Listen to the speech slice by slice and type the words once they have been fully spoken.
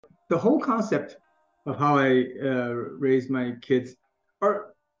the whole concept of how I raise my kids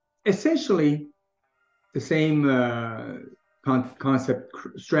are essentially the same concept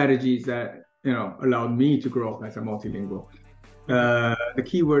strategies that allowed me to grow up as a multilingual. Mhm. The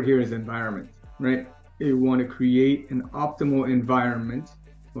key word here is environment, right? You want to create an optimal environment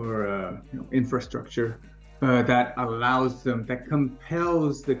or infrastructure that allows them, that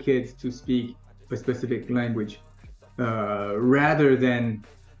compels the kids to speak a specific language, rather than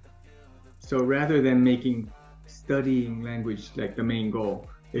rather than making studying language like the main goal.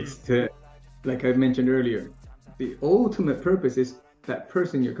 It's Mm. to, like I mentioned earlier, the ultimate purpose is that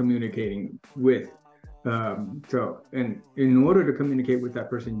person you're communicating with. And in order to communicate with that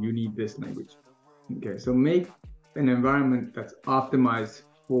person, you need this language. Okay, so make an environment that's optimized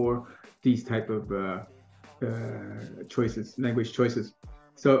for these type of choices, language choices.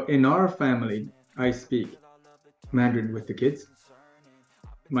 So in our family, I speak Mandarin with the kids.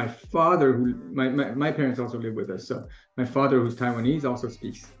 My father, my parents also live with us, so my father, who's Taiwanese, also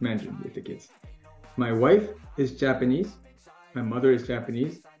speaks Mandarin with the kids. My wife is Japanese. My mother is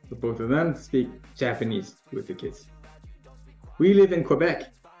Japanese. So both of them speak Japanese with the kids. We live in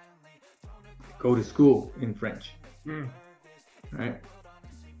Quebec, go to school in French, Mm. right?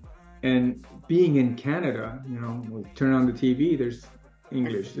 And being in Canada, we turn on the TV, there's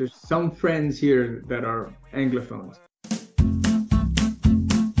English. There's some friends here that are Anglophones.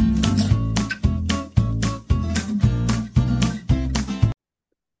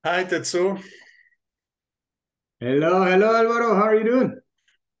 Hi, Tetsu. Hello, hello, Alvaro. How are you doing?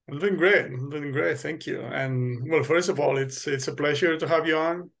 I'm doing great. I'm doing great. Thank you. And well, first of all, it's a pleasure to have you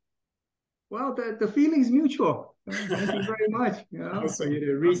on. Well, the feeling's mutual. Thank you very much. For you Awesome.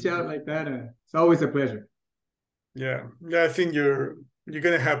 to reach Awesome. out like that. It's always a pleasure. Yeah. Yeah, I think you're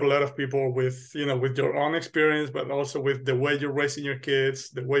gonna have a lot of people with, with your own experience, but also with the way you're raising your kids,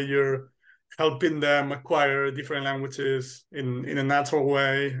 the way you're helping them acquire different languages in a natural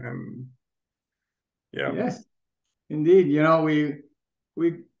way. And yeah. Yes, indeed.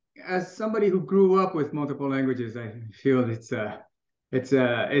 We as somebody who grew up with multiple languages, I feel it's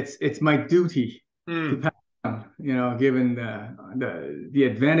my duty to Mm. pass on. Given the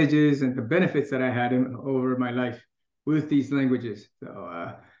advantages and the benefits that I had over my life with these languages. So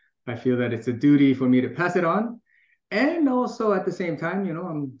I feel that it's a duty for me to pass it on, and also at the same time,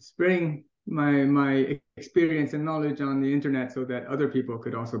 I'm spreading my experience and knowledge on the internet so that other people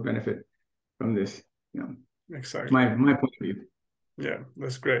could also benefit from this. You know, Exactly. my point of view. Yeah,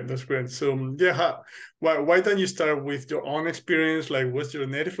 that's great. That's great. So yeah, why don't you start with your own experience? Like, what's your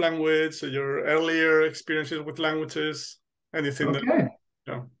native language or your earlier experiences with languages? Anything that, Okay.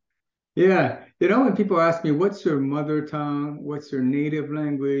 you know? Yeah. When people ask me, what's your mother tongue? What's your native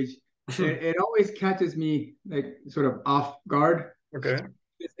language? It always catches me like sort of off guard. Okay.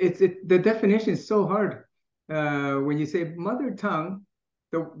 The definition is so hard. When you say mother tongue,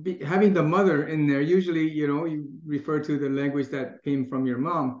 having the mother in there, usually, you refer to the language that came from your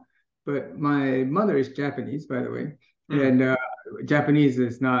mom. But my mother is Japanese, by the way. Mm. And Japanese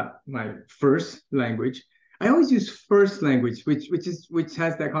is not my first language. I always use first language, which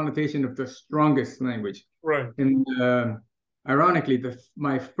has that connotation of the strongest language. Right. And ironically,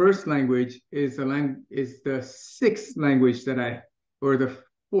 my first language is the sixth language or the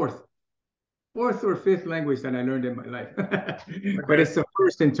fourth fourth or fifth language that I learned in my life, but Okay. it's the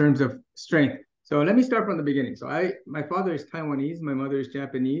first in terms of strength. So let me start from the beginning. So my father is Taiwanese, my mother is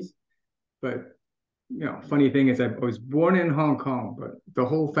Japanese, but funny thing is I was born in Hong Kong, but the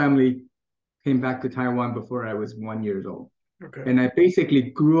whole family came back to Taiwan before I was 1 year old. Okay. And I basically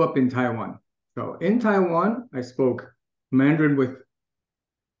grew up in Taiwan. So in Taiwan, I spoke Mandarin with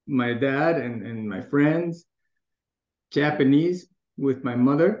my dad and my friends, Japanese with my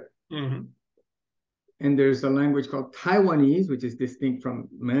mother, Hmm. and there's a language called Taiwanese, which is distinct from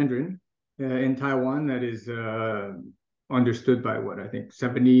Mandarin in Taiwan that is understood by what I think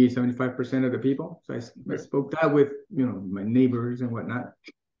 75% of the people. So I Okay. spoke that with my neighbors and whatnot.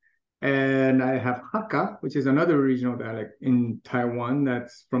 And I have Hakka, which is another regional dialect in Taiwan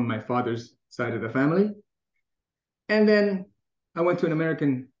that's from my father's side of the family. And then I went to an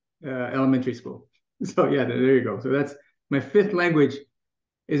American elementary school. So yeah, there you go. So that's my fifth language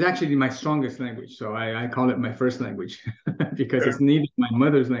is actually my strongest language. So I call it my first language because Yeah. it's neither my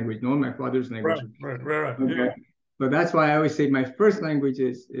mother's language nor my father's Right. language. Right. Right. Right. Yeah. Okay. So that's why I always say my first language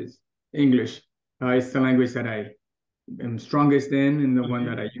is English. It's the language that I am strongest in and the one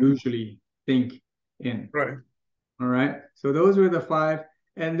that Mhm. I usually think in. Right. All right. So those were the five.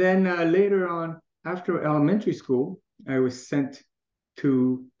 And then later on, after elementary school, I was sent to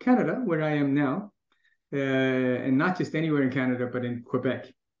Canada, where I am now, and not just anywhere in Canada, but in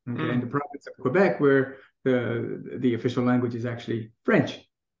Quebec. Okay, in the province of Quebec, where the official language is actually French.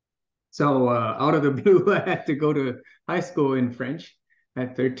 So out of the blue, I had to go to high school in French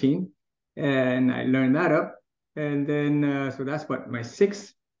at 13, and I learned that up. And then, so that's what, my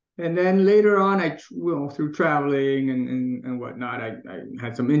sixth. And then later on, through traveling and whatnot, I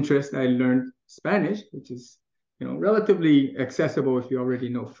had some interest. I learned Spanish, which is, relatively accessible if you already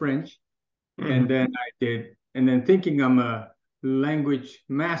know French. And then and then thinking I'm a language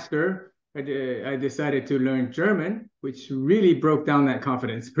master, I decided to learn German, which really broke down that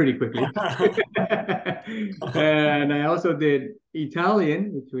confidence pretty quickly. And I also did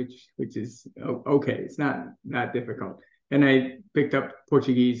Italian, which is okay. It's not difficult. And I picked up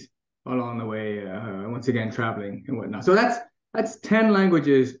Portuguese along the way, once again, traveling and whatnot. So that's 10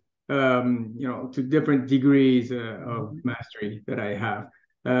 languages, to different degrees of mastery that I have.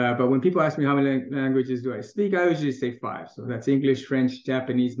 But when people ask me how many languages do I speak, I usually say 5. So that's English, French,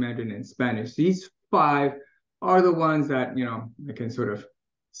 Japanese, Mandarin, and Spanish. These 5 are the ones that, I can sort of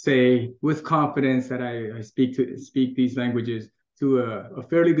say with confidence that I speak these languages to a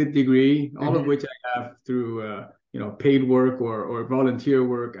fairly good degree, all of which I have through, paid work or volunteer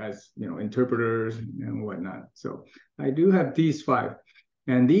work as, interpreters and whatnot. So I do have these 5.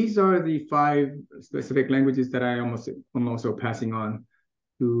 And these are the 5 specific languages that I'm also passing on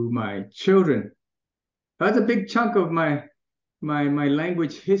to my children. That's a big chunk of my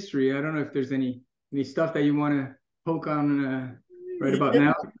language history. I don't know if there's any stuff that you want to poke on right about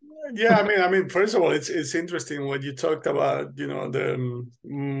now. Yeah, I mean, first of all, it's interesting what you talked about, the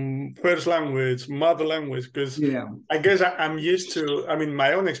first language, mother language, because I guess I'm used to,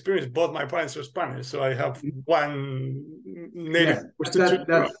 my own experience, both my parents are Spanish, so I have one native. Yes,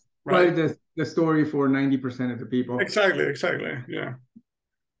 that's probably the story for 90% of the people. Exactly, yeah.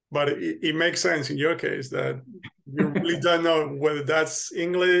 But it makes sense in your case that you really don't know whether that's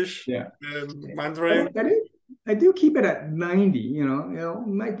English, Mandarin. I do keep it at 90, you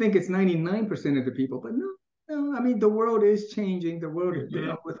might think it's 99% of the people, but no, I mean, the world is changing. The world,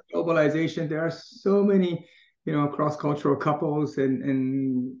 with globalization, there are so many, cross-cultural couples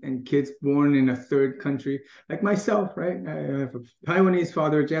and kids born in a third country, like myself, right? I have a Taiwanese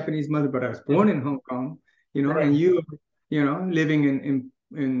father, a Japanese mother, but I was born in Hong Kong, and you living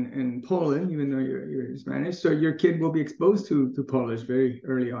in Poland, even though you're Spanish, so your kid will be exposed to Polish very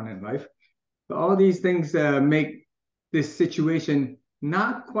early on in life. But all these things make this situation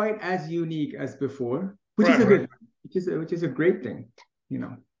not quite as unique as before, which is a good, which is a great thing,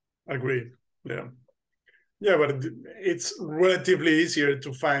 Agreed. Yeah, but it's relatively easier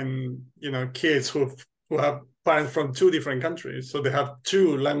to find kids who have parents from 2 different countries, so they have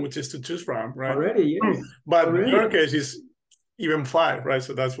 2 languages to choose from, right? Already, yes. But in your case is even 5, right?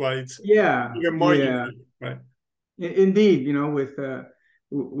 So that's why it's even more unique, right? Indeed,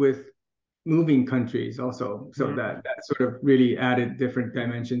 with moving countries also, so that sort of really added different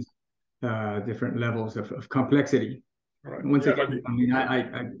dimensions, different levels of complexity. Right. Once again,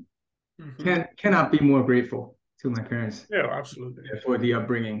 I cannot be more grateful to my parents. Yeah, absolutely. For the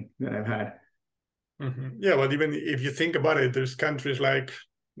upbringing that I've had. Yeah, but even if you think about it, there's countries like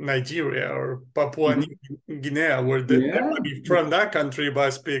Nigeria or Papua New Guinea where they might be from that country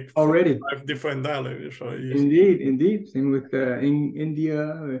but speak already 5 different dialects. So indeed. Same with in India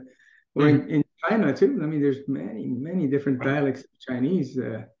or in China too. I mean, there's many different dialects of Chinese.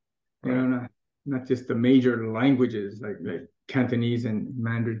 Not just the major languages like Cantonese and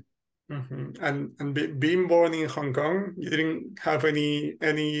Mandarin. And being born in Hong Kong, you didn't have any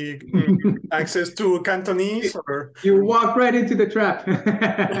access to Cantonese, or you walk right into the trap.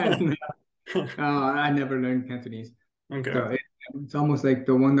 I never learned Cantonese. Okay, so it's almost like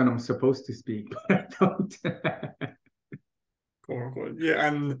the one that I'm supposed to speak, but I don't. Cool. Yeah,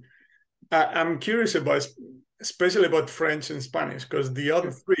 and I'm curious especially about French and Spanish, because the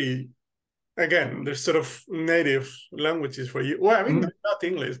other 3. Again, there's sort of native languages for you. Well, I mean, not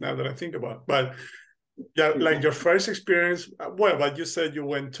English now that I think about it, but like your first experience. Well, but you said you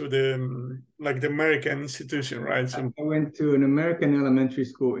went to the American institution, right? So I went to an American elementary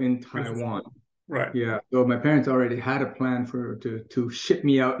school in Taiwan. Right. Yeah. So my parents already had a plan to ship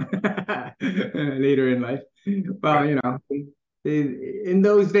me out later in life. Well, in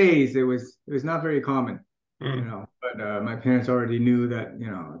those days it was not very common. But my parents already knew that,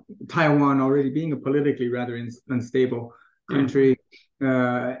 Taiwan already being a politically rather unstable country,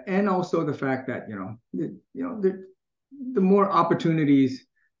 and also the fact that, the more opportunities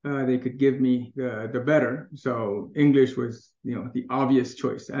they could give me, the better. So English was, the obvious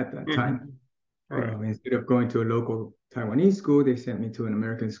choice at that time. Right. Instead of going to a local Taiwanese school, they sent me to an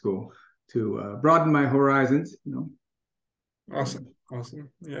American school to broaden my horizons. Awesome. Awesome.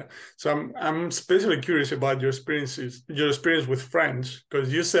 Yeah. So I'm especially curious about your experience with French,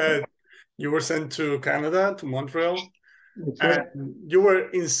 because you said you were sent to Canada, to Montreal, That's and right. you were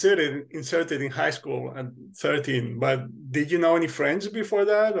inserted in high school at 13. But did you know any French before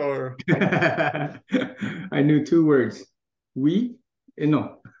that, or? I knew two words, oui and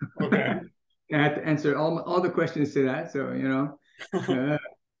no. Okay. I had to answer all the questions to that. So,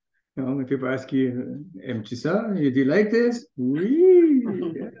 when people ask you, aimes-tu ça? Do you like this? Oui.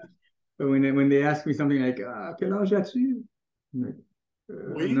 Yeah. But when they ask me something like, quel âge as-tu? I'm like,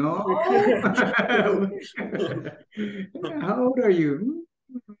 We? no. How old are you?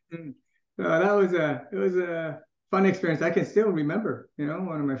 So that was a fun experience. I can still remember,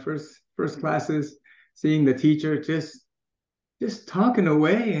 one of my first classes, seeing the teacher just talking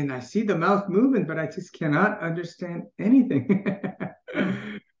away, and I see the mouth moving, but I just cannot understand anything.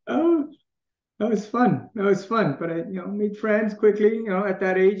 Oh, that was fun. That was fun. But I, made friends quickly. At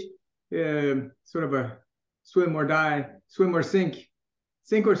that age, sort of a swim or die, swim or sink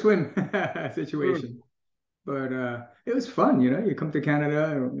or swim situation. But it was fun. You come to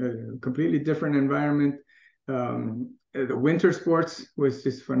Canada, a completely different environment. The winter sports was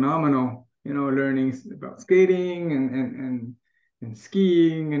just phenomenal. Learning about skating and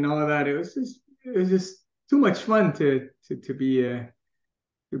skiing and all of that. It was just too much fun to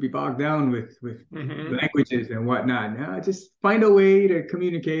be bogged down with languages and whatnot. Now just find a way to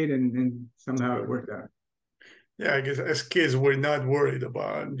communicate, and somehow it worked out. Yeah, I guess as kids we're not worried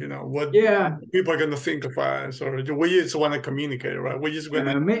about what Yeah, people are gonna think of us, or we just want to communicate, right? We just want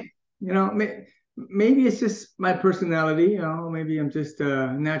to. Maybe it's just my personality. Maybe I'm just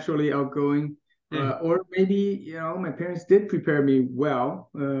naturally outgoing, or maybe my parents did prepare me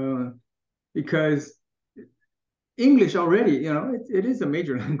well, because English already, it is a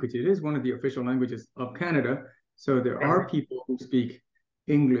major language. It is one of the official languages of Canada. So there are people who speak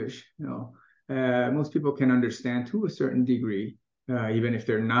English. Most people can understand to a certain degree, even if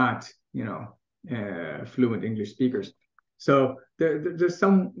they're not, fluent English speakers. So there's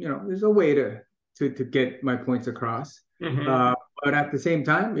there's a way to get my points across. But at the same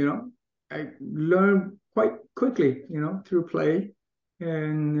time, I learn quite quickly, through play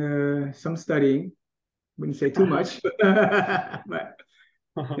and some studying. Wouldn't say too much, but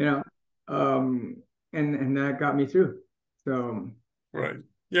you know, um, and that got me through. So Right.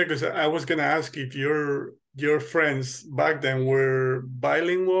 Yeah, because I was gonna ask if your friends back then were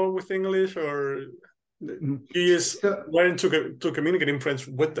bilingual with English, or you just so learned to communicate in French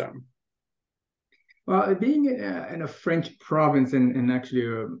with them. well, being in a French province, and actually,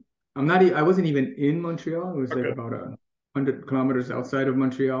 I wasn't even in Montreal. It was like Okay. about 100 kilometers outside of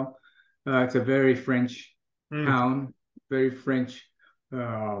Montreal. It's a very French town, very French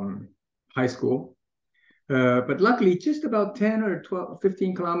high school. But luckily, just about 10 or 12,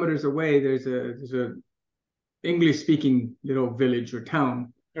 15 kilometers away, there's a English speaking little village or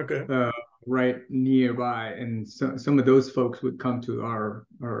town Okay. right nearby, and some of those folks would come to our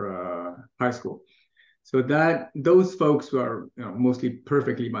high school. So those folks are mostly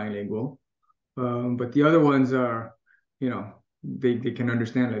perfectly bilingual, but the other ones are, they can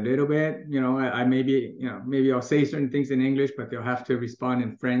understand a little bit. I maybe I'll say certain things in English, but they'll have to respond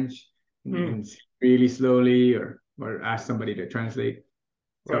in French and really slowly, or ask somebody to translate.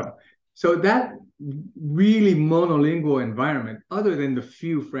 Right. So that really monolingual environment, other than the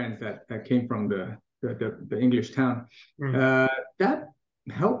few friends that came from the English town, that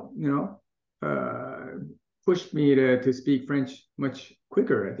helped, pushed me to speak French much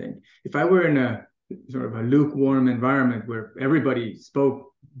quicker, I think. If I were in a sort of a lukewarm environment where everybody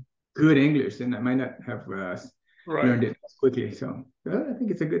spoke good English, then I might not have learned it as quickly. So I think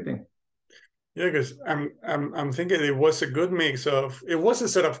it's a good thing. Yeah, because I'm thinking it was a good mix of, it was a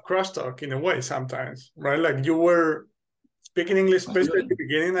sort of crosstalk in a way sometimes, right? Like you were speaking English, especially at the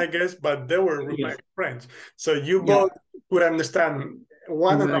beginning, I guess, but they were Yes. French. So you both could understand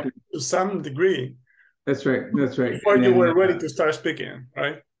one another to some degree. That's right. That's right. Before And you then, were ready to start speaking,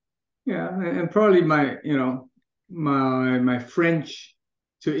 right? yeah, and probably my French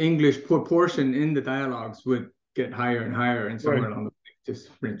to English proportion in the dialogues would get higher and higher, and somewhere along the way, just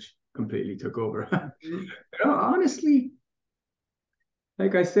French completely took over. Honestly,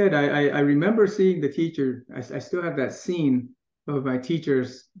 like I said, I remember seeing the teacher. I still have that scene of my teacher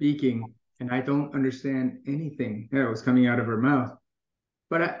speaking, and I don't understand anything that was coming out of her mouth.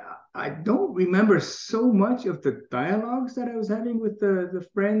 But I don't remember so much of the dialogues that I was having with the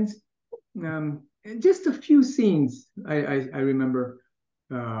friends. Just a few scenes I remember.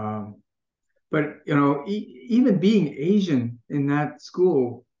 But even being Asian in that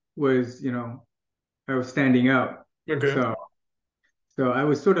school was, I was standing out. Okay. So I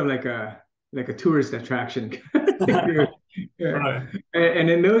was sort of like a tourist attraction. Yeah. Right. And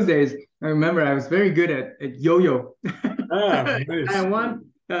in those days, I remember I was very good at yo-yo. Ah, nice. Taiwan,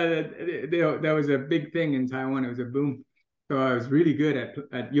 that was a big thing in Taiwan. It was a boom. So I was really good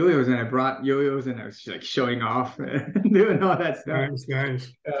at yo-yos, and I brought yo-yos, and I was like showing off, and doing all that stuff. Nice,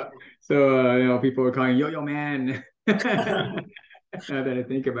 nice. So people were calling yo-yo man. Now that I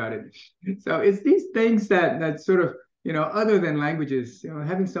think about it. So it's these things that sort of, other than languages,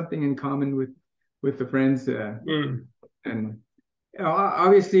 having something in common with the friends, Mm. and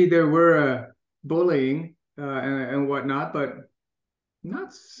obviously there were bullying and whatnot, but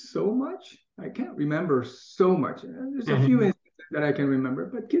not so much. I can't remember so much. There's a few Mhm. instances that I can remember,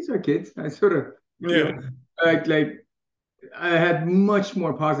 but kids are kids. I sort of Yeah. feel like I had much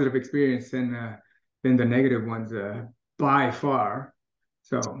more positive experience than the negative ones by far.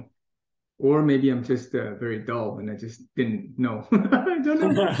 So, or maybe I'm just very dull and I just didn't know. I don't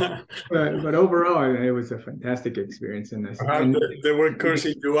know. But overall, it was a fantastic experience, Perhaps they were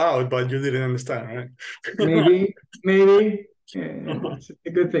cursing you out, but you didn't understand, right? maybe it's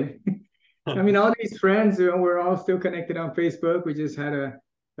a good thing. I mean, all these friends, we're all still connected on Facebook. We just had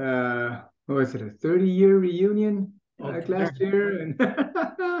what was it, a 30-year reunion like Okay. last year, and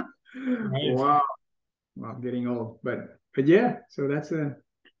Nice. wow, well, I'm getting old, but yeah, so that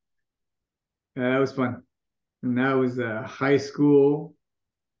was fun, and that was high school.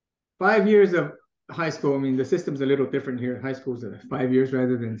 5 years of high school. I mean, the system's a little different here. High school's 5 years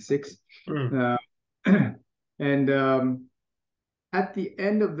rather than 6. Mm. And at the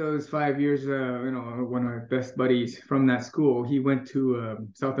end of those 5 years, one of my best buddies from that school, he went to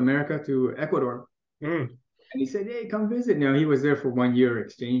South America, to Ecuador, Mm. and he said, "Hey, come visit." Now he was there for 1 year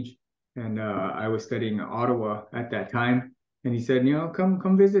exchange, and I was studying in Ottawa at that time. And he said,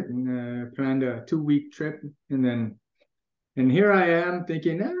 come visit, and planned a 2-week trip, and here I am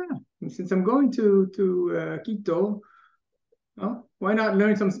thinking, since I'm going to Quito, well, why not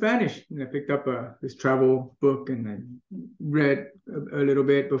learn some Spanish? And I picked up this travel book and I read a little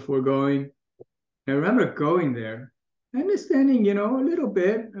bit before going. And I remember going there, understanding, a little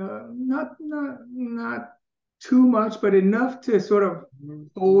bit, not too much, but enough to sort of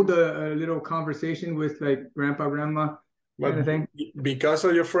hold a little conversation with like grandpa, grandma, kind But of thing. because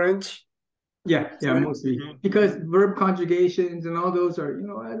of your friends? Yeah, mostly because verb conjugations and all those are,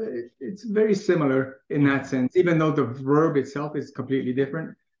 it's very similar in that sense, even though the verb itself is completely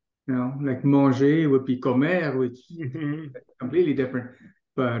different. Like manger would be comer, which Mhm. is completely different.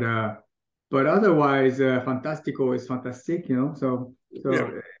 But otherwise, fantastico is fantastic, Yeah. So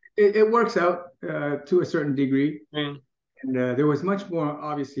it works out to a certain degree. Mm. And there was much more,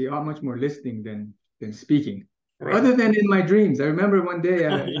 obviously, much more listening than speaking. Right. Other than in my dreams, I remember one day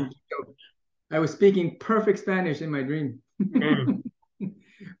I was speaking perfect Spanish in my dream. Mm.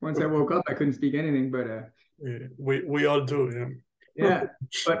 Once I woke up, I couldn't speak anything, but Yeah. We all do, yeah. yeah.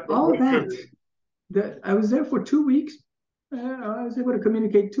 But all that I was there for 2 weeks. I was able to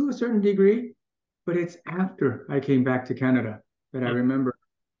communicate to a certain degree, but it's after I came back to Canada that I remember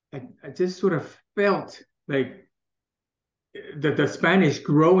I just sort of felt like the Spanish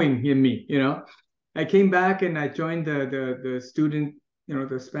growing in me. I came back and I joined the student,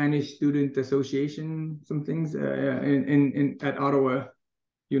 the Spanish Student Association, some things in at Ottawa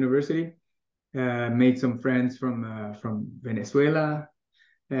University. Made some friends from Venezuela.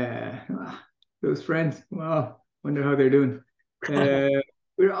 Uh, those friends, well, wonder how they're doing.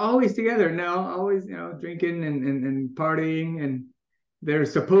 We're always together now, always drinking and partying, and they're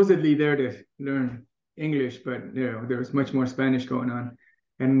supposedly there to learn English, but there's much more Spanish going on.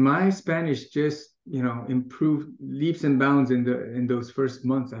 And my Spanish just improved leaps and bounds in those first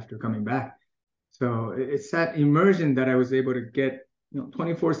months after coming back. So it's that immersion that I was able to get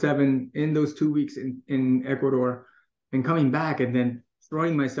 24/7 in those 2 weeks in Ecuador, and coming back and then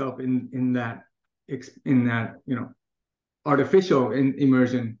throwing myself in that artificial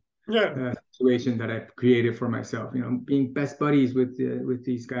immersion Yeah. situation that I've created for myself. Being best buddies with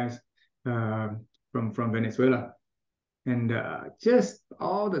these guys uh, from Venezuela, and just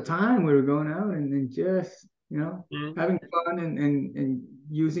all the time we were going out and just Mm. having fun and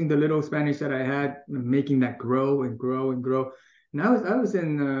using the little Spanish that I had, making that grow and grow and grow. And I was in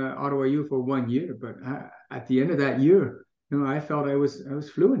Ottawa U for 1 year, but at the end of that year, I felt I was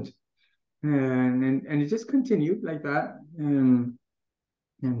fluent, and it just continued like that. And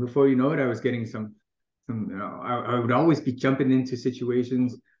before you know it, I was getting some. I would always be jumping into situations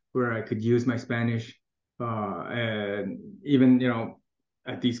where I could use my Spanish, and even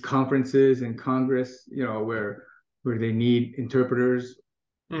at these conferences and Congress, where they need interpreters.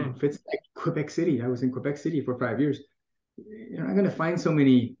 Mm. If it's like Quebec City, I was in Quebec City for 5 years. you're not going to find so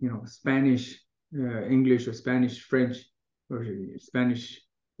many, Spanish, English, or Spanish, French, or Spanish,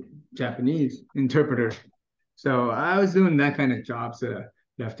 Japanese interpreters. So I was doing that kind of jobs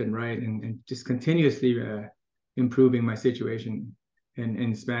left and right, and just continuously improving my situation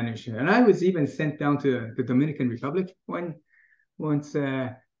in Spanish. And I was even sent down to the Dominican Republic once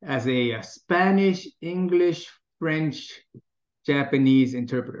as a Spanish, English, French, Japanese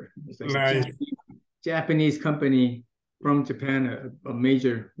interpreter. It's like Nice. a Japanese company from Japan, a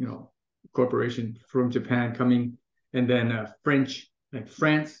major, corporation from Japan coming, and then French, like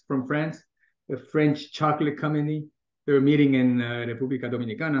from France, the French chocolate company. They were meeting in República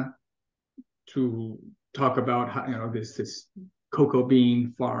Dominicana to talk about how, this cocoa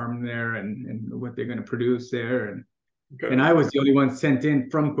bean farm there, and what they're going to produce there, and I was the only one sent in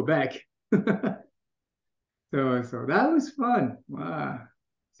from Quebec. So that was fun. Wow.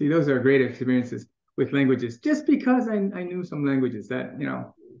 See, those are great experiences with languages. Just because I knew some languages, that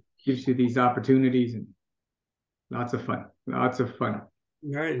gives you these opportunities, and lots of fun. Lots of fun.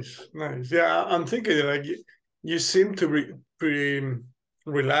 Nice. Yeah, I'm thinking like you seem to be pretty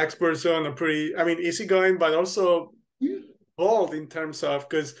relaxed person, a pretty, I mean, easygoing, but also bold in terms of,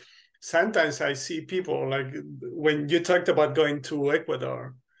 because sometimes I see people like when you talked about going to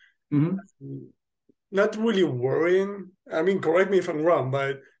Ecuador, not really worrying. I mean, correct me if I'm wrong,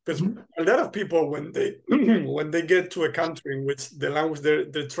 but because a lot of people when they when they get to a country in which the language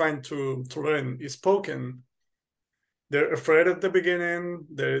they're trying to learn is spoken, they're afraid at the beginning,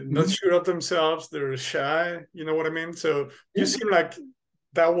 they're not sure of themselves, they're shy, you know what I mean? So you seem like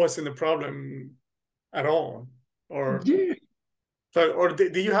that wasn't a problem at all. Or so, or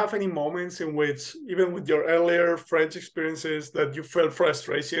do you have any moments in which, even with your earlier French experiences, that you felt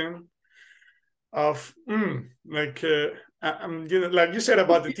frustration of like like you said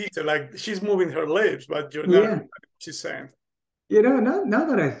about the teacher, like she's moving her lips, but you're not what she's saying. Now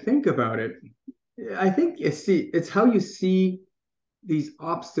that I think about it, I think it's how you see these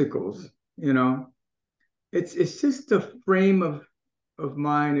obstacles. It's just a frame of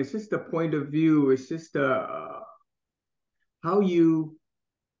mind. It's just a point of view. It's just how you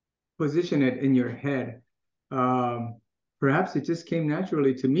position it in your head. Perhaps it just came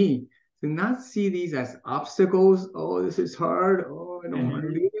naturally to me to not see these as obstacles. Oh, this is hard. Oh, I don't want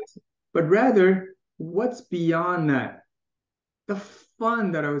to do this. But rather, what's beyond that? The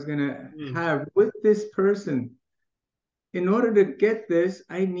fun that I was going to have with this person. In order to get this,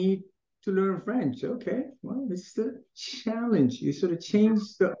 I need to learn French. Okay, well, it's a challenge. You sort of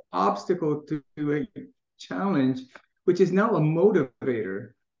change the obstacle to a challenge, which is now a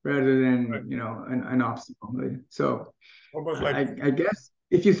motivator rather than an obstacle. So I guess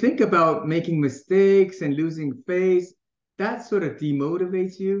if you think about making mistakes and losing face, that sort of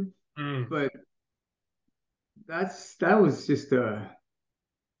demotivates you. But that was just a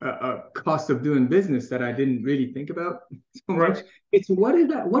cost of doing business that I didn't really think about so much. It's what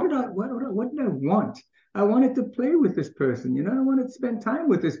did I want? I wanted to play with this person, I wanted to spend time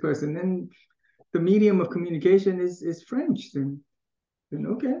with this person. And the medium of communication is French. Then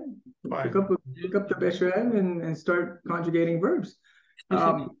okay, pick up the Becherel and start conjugating verbs.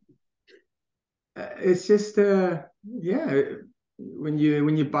 It's just when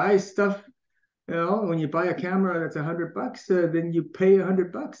you buy stuff, when you buy a camera that's $100, then you pay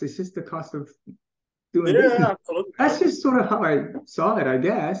 $100. It's just the cost of doing business. Absolutely. That's just sort of how I saw it, I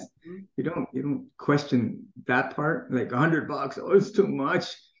guess. You don't question that part, like $100. Oh, it's too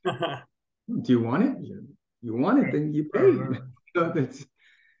much. Do you want it? You want it, then you pay. So it's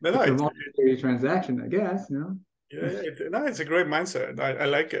a voluntary transaction, I guess. Yeah, it's a great mindset. I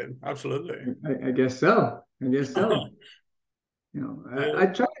like it. Absolutely. I guess so. I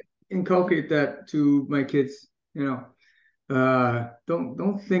try to inculcate that to my kids.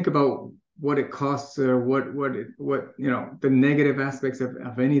 Don't think about what it costs or what the negative aspects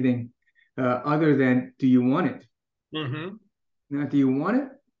of anything, other than, do you want it? Now, do you want it?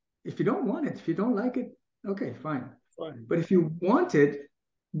 If you don't want it, if you don't like it, okay, fine. But if you want it,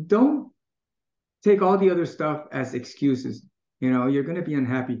 don't take all the other stuff as excuses. You're going to be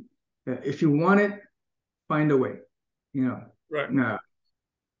unhappy. If you want it, find a way.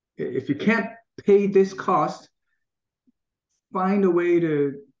 If you can't pay this cost, find a way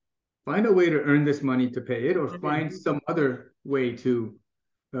to earn this money to pay it, or find some other way to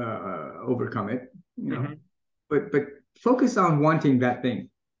overcome it. But focus on wanting that thing.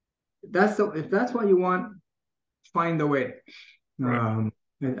 If that's what you want, find a way.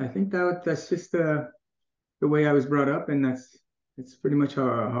 I think that's just the way I was brought up, and it's pretty much how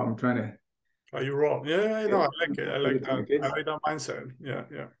I'm trying to. How you roll? Yeah, no, I like it. I like that. I like that mindset. Yeah.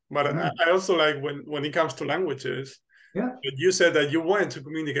 But I also like when it comes to languages, Yeah. But you said that you wanted to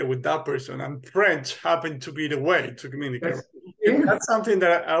communicate with that person, and French happened to be the way to communicate. And Yeah. that's something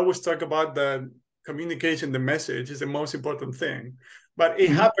that I always talk about, that communication, the message is the most important thing. But it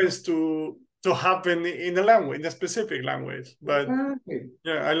happens to happen in a language, in a specific language. But Exactly.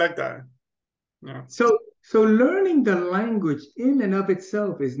 yeah, I like that. Yeah. So learning the language in and of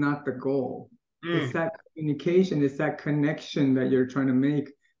itself is not the goal. It's that communication, it's that connection that you're trying to make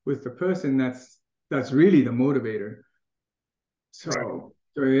with the person that's really the motivator. So, Right.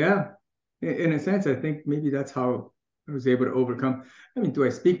 so yeah, in a sense, I think maybe that's how I was able to overcome. I mean, do I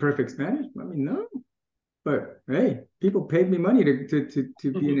speak perfect Spanish? I mean, no. But hey, people paid me money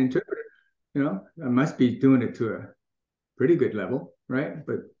to be an interpreter. You know, I must be doing it to a pretty good level, right?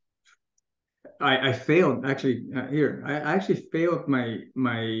 But I failed actually here. I actually failed my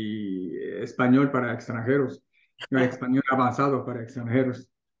español para extranjeros, my español avanzado para extranjeros.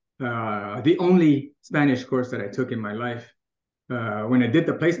 The only Spanish course that I took in my life. When I did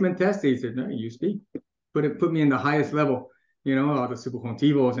the placement test, they said, "No, you speak." Put me in the highest level. You know, all the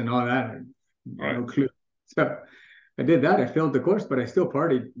subjuntivos and all that. No clue. So I did that. I failed the course, but I still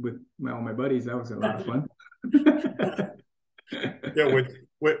partied with all my buddies. That was a lot of fun. Yeah,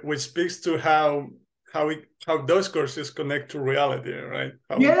 which speaks to how those courses connect to reality, right?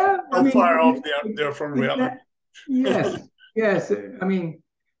 Yeah, I How far off mean, they're from reality. yes, yes. I mean,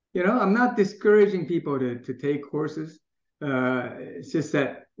 you know, I'm not discouraging people to take courses. It's just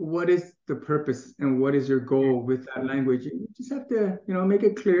that what is the purpose and what is your goal with that language? You just have to, you know, make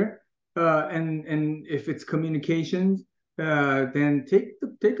it clear. And if it's communications, then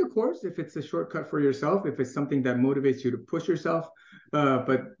take a course if it's a shortcut for yourself. If it's something that motivates you to push yourself,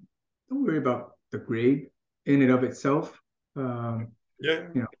 but don't worry about the grade in and of itself. Yeah.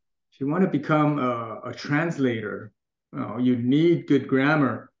 You know, if you want to become a translator, you need good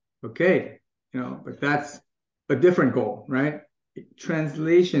grammar. Okay, you know, but that's a different goal, right?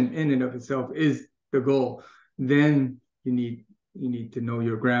 Translation in and of itself is the goal. Then you need to know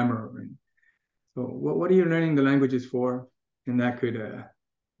your grammar. And so, what are you learning the languages for? And that could,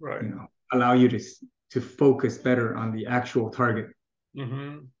 Right. you know, allow you to focus better on the actual target.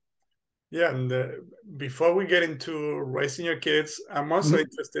 Mm-hmm. Yeah, and before we get into raising your kids, I'm also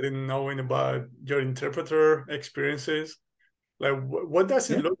interested in knowing about your interpreter experiences. Like, what does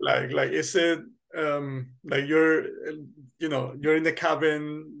it look like? Like, is it like you're, you know, you're in the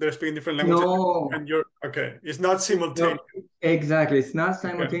cabin, they're speaking different languages, No, and you're okay. It's not simultaneous. no, exactly. It's not Okay.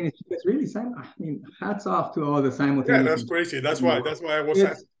 simultaneous. It's really I mean, hats off to all the Yeah, simultaneous. that's crazy. That's why I was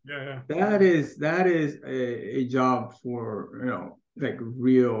It's asking. Yeah, that is a job for, you know, like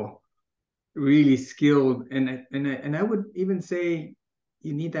really skilled, and I would even say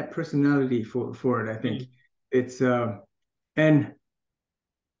you need that personality for it. I think it's and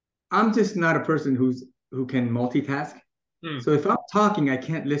I'm just not a person who can multitask. So if I'm talking, I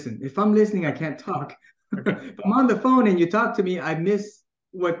can't listen. If I'm listening, I can't talk. If I'm on the phone and you talk to me, I miss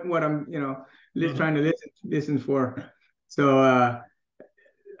what I'm, you know, trying to listen for. So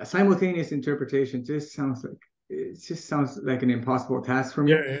a simultaneous interpretation just sounds like an impossible task for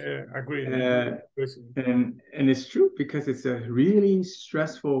me. yeah. Agree. And it's true because it's a really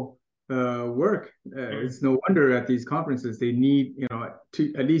stressful work. It's no wonder at these conferences they need, you know,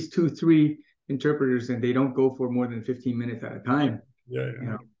 at least 2-3 interpreters, and they don't go for more than 15 minutes at a time. Yeah. You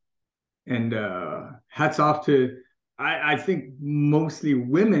know? And hats off to I think mostly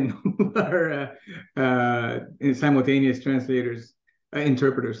women who are simultaneous translators,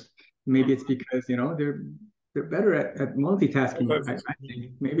 interpreters. Maybe it's because, you know, they're better at multitasking. I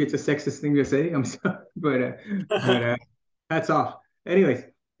think maybe it's a sexist thing to say. I'm sorry, but hats off. Anyways,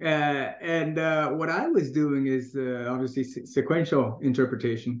 and what I was doing is obviously sequential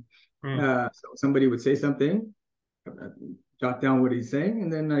interpretation. So somebody would say something, jot down what he's saying,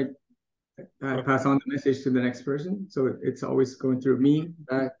 and then I pass on the message to the next person. So it's always going through me,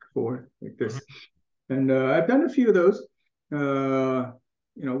 back, forth, like this. And I've done a few of those,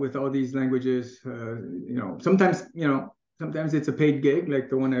 you know, with all these languages. You know, sometimes it's a paid gig, like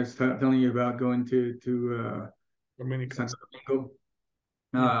the one I was telling you about, going to Santo Domingo.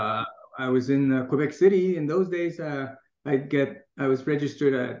 I was in Quebec City in those days. I was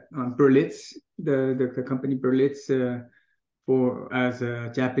registered on Berlitz, the company Berlitz, as a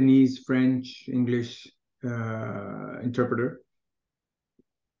Japanese, French, English interpreter,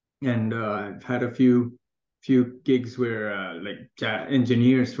 and I've had a few gigs where like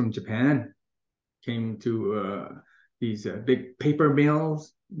engineers from Japan came to these big paper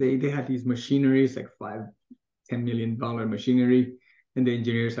mills. They had these machineries, like $5-10 million machinery, and the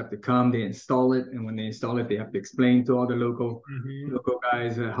engineers have to come, they install it, and when they install it, they have to explain to all the local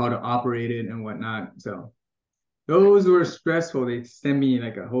guys how to operate it and whatnot. So those were stressful. They send me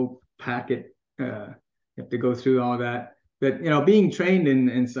like a whole packet. You have to go through all that. But being trained in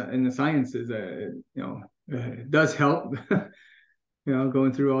the sciences, does help.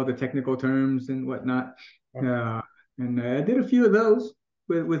 Going through all the technical terms and whatnot. And I did a few of those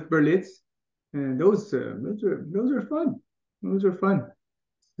with Berlitz, and those are fun. Those are fun.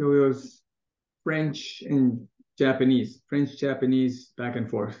 So it was French and Japanese, French, Japanese, back and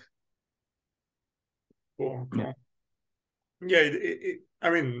forth. Cool. Yeah, I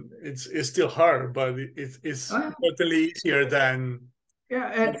mean, it's still hard, but it's totally easier than.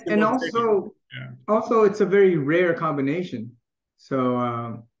 Yeah, and also it's a very rare combination.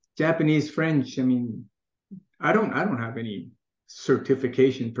 So Japanese, French. I mean, I don't have any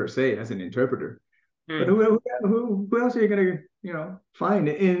certification per se as an interpreter. But who else are you gonna find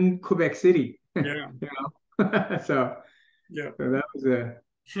in Quebec City? Yeah. So that was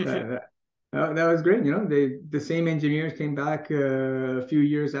that was great. The same engineers came back a few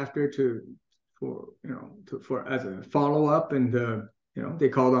years after for as a follow up, and they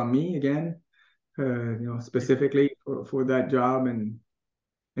called on me again, specifically for that job, and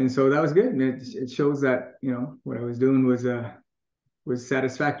so that was good. And it shows that what I was doing was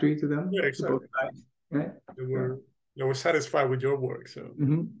satisfactory to them. Yeah, exactly. To both sides, right? They were satisfied with your work. So,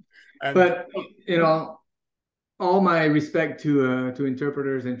 but all my respect to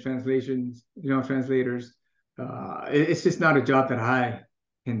interpreters and translators. It's just not a job that I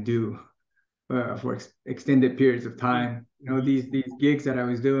can do for extended periods of time. These gigs that I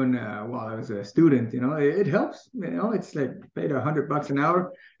was doing while I was a student, it helps. It's like paid $100 an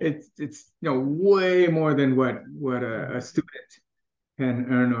hour. It's way more than what a student can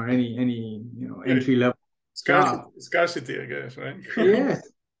earn, or any entry level job. Scarcity, I guess, right? Yes.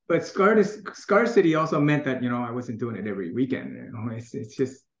 But scarcity also meant that I wasn't doing it every weekend. It's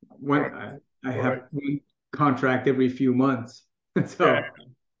just I have one contract every few months, so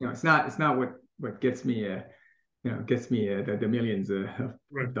it's not what gets me the millions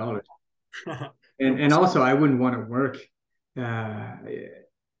of dollars. And also I wouldn't want to work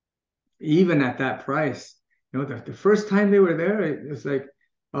even at that price. The first time they were there, it was like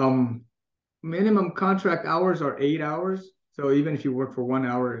minimum contract hours are 8 hours. So even if you work for 1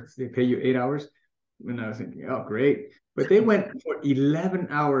 hour, they pay you 8 hours. And I was thinking, oh, great. But they went for 11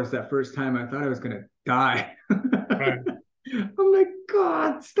 hours that first time. I thought I was going to die. Right. I'm like,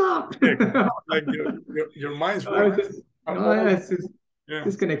 God, stop. Yeah, like your mind's it's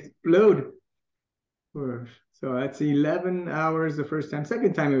just going to explode. So that's 11 hours the first time.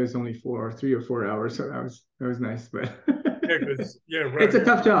 Second time, it was only 3 or 4 hours. So that was nice. But right. It's a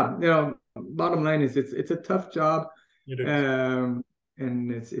tough job. Bottom line is it's a tough job.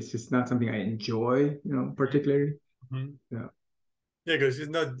 And it's just not something I enjoy, particularly. Yeah, because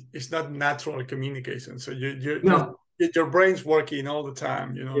it's not natural communication. So your brain's working all the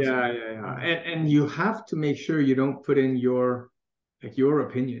time, Yeah. And you have to make sure you don't put in your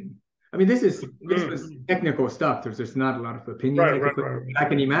opinion. I mean, this was technical stuff. There's not a lot of opinion I could put. I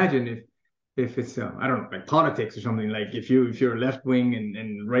can imagine if it's I don't know, like politics or something, like if you're left wing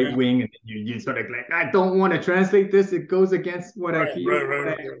and right wing, and you sort of like, I don't want to translate this, it goes against what I feel.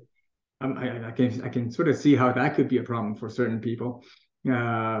 I can sort of see how that could be a problem for certain people,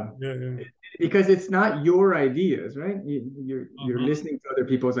 because it's not your ideas, right? You're listening to other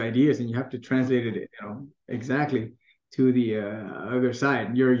people's ideas, and you have to translate it exactly to the other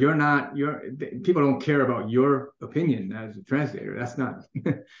side. People don't care about your opinion as a translator. That's not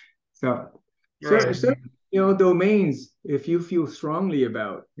so domains, if you feel strongly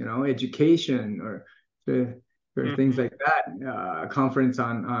about education or things like that, a conference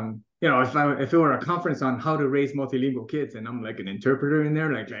on if it were a conference on how to raise multilingual kids, and I'm like an interpreter in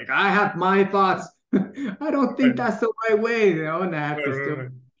there, like I have my thoughts. I don't think that's the right way, and I have to still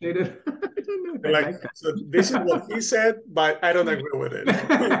it. So this is what he said, but I don't agree with it.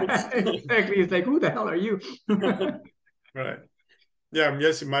 Exactly. It's like, who the hell are you? Right. Yeah, I'm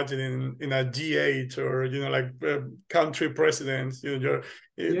just imagining in a G8 or like country presidents, you're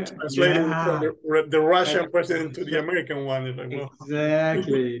translating the Russian president to the American one. Like, well.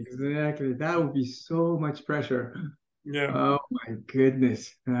 Exactly. That would be so much pressure. Yeah. Oh my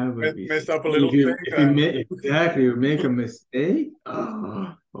goodness, that would be messed up a little bit. If you make a mistake,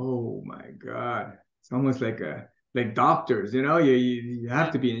 oh my God, it's almost like doctors. You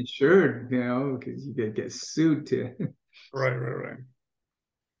have to be insured, because you could get sued to. Right.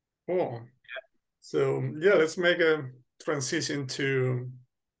 Cool. So let's make a transition to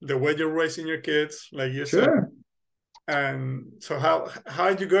the way you're raising your kids, like you said. And so how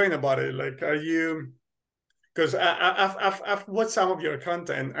are you going about it? Like, are you? Because I've watched some of your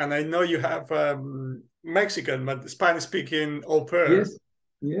content, and I know you have Mexican, but Spanish speaking au pair Yes,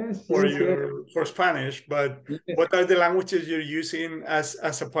 yes, for yes, yes, for Spanish. But yes. what are the languages you're using as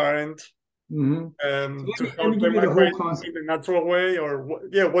a parent Mm-hmm. So to let me help give them you the whole acquire concept. in a natural way, or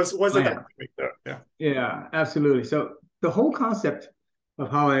yeah, what's Oh, the yeah, dynamic there? Yeah. yeah, absolutely. So the whole concept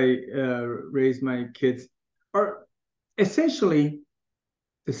of how I raise my kids are essentially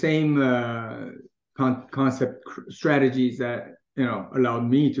the same concept strategies that allowed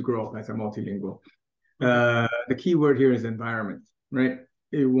me to grow up as a multilingual. The key word here is environment, right?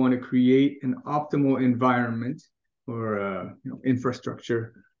 You want to create an optimal environment or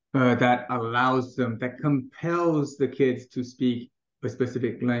infrastructure that allows them, that compels the kids to speak a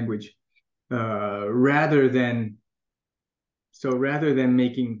specific language, rather than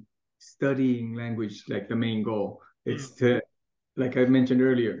making studying language like the main goal. It's to, like I mentioned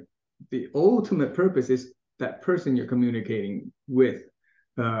earlier, the ultimate purpose is that person you're communicating with.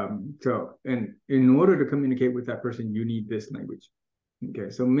 And in order to communicate with that person, you need this language.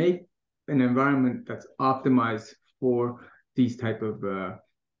 Okay, so make an environment that's optimized for these type of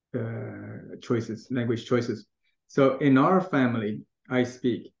choices, language choices. So in our family, I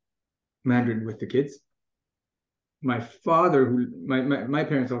speak Mandarin with the kids. My father, my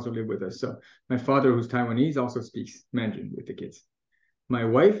parents also live with us. So my father, who's Taiwanese, also speaks Mandarin with the kids. My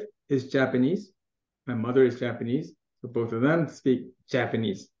wife is Japanese. My mother is Japanese. So both of them speak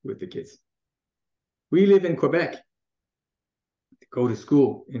Japanese with the kids. We live in Quebec, go to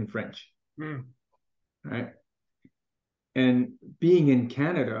school in French, right? And being in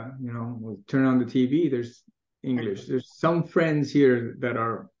Canada, we turn on the TV, there's English. There's some friends here that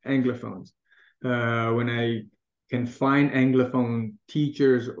are Anglophones. When I can find Anglophone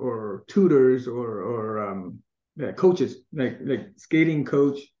teachers or tutors or coaches, like skating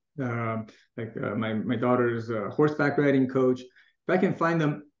coach, my daughter's horseback riding coach. If I can find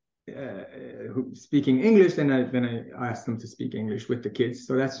them who speaking English, then I ask them to speak English with the kids.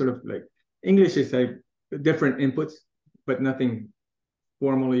 So that's sort of like English is like different inputs, but nothing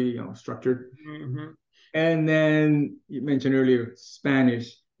formally structured. And then you mentioned earlier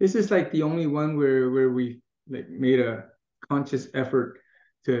Spanish. This is like the only one where we like made a conscious effort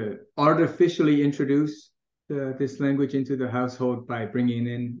to artificially introduce this language into the household by bringing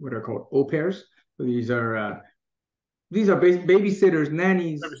in what are called au pairs. So these are babysitters,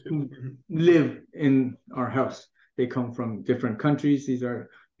 nannies who live in our house. They come from different countries. These are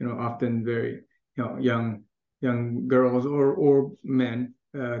often very young girls or men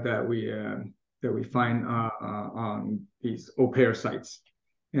that we find on these au pair sites.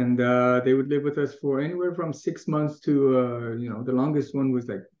 And they would live with us for anywhere from 6 months to, the longest one was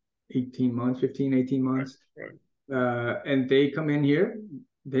like 18 months, 15, 18 months. Right. And they come in here,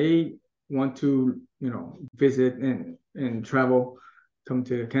 they want to, visit and travel, come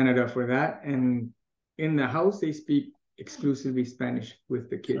to Canada for that. And in the house, they speak exclusively Spanish with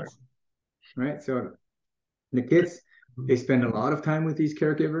the kids, right? So the kids, they spend a lot of time with these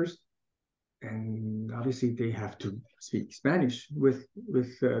caregivers, and obviously they have to speak Spanish with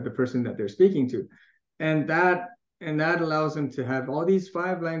the person that they're speaking to, and that allows them to have all these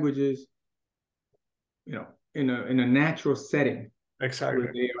 5 languages, in a natural setting,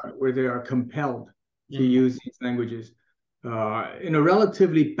 exactly, where they are compelled to use these languages in a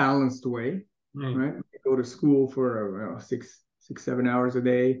relatively balanced way, right? They go to school for 6-7 hours a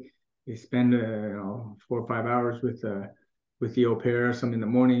day. They spend 4 or 5 hours with the au pair, some in the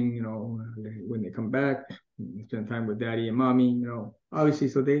morning, when they come back, spend time with daddy and mommy, obviously.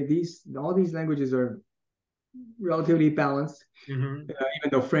 So all these languages are relatively balanced, even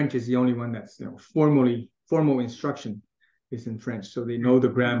though French is the only one that's formal instruction is in French, so they know the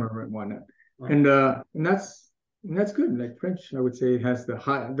grammar and whatnot, and that's good. Like French, I would say, has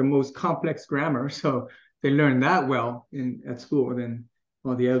the most complex grammar, so they learn that well at school. Then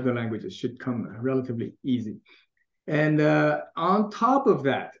all the other languages should come relatively easy. And on top of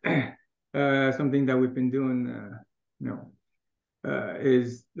that, something that we've been doing,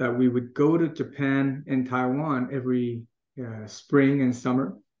 is that we would go to Japan and Taiwan every spring and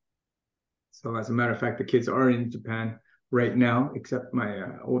summer. So as a matter of fact, the kids are in Japan right now, except my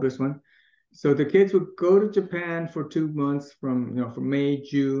oldest one. So the kids would go to Japan for 2 months from May,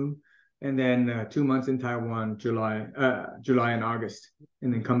 June, and then 2 months in Taiwan, July and August,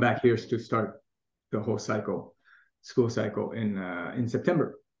 and then come back here to start the whole school cycle in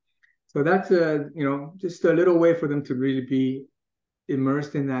September. So that's just a little way for them to really be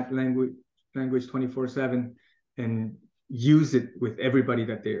immersed in that language 24/7 and use it with everybody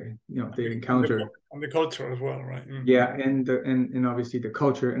that they encounter, and the culture as well, right? Yeah, and obviously the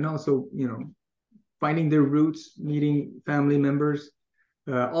culture, and also finding their roots, meeting family members,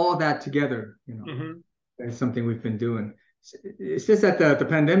 all that together, It's something we've been doing. It's just that the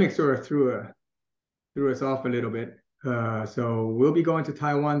pandemic sort of threw us off a little bit. So we'll be going to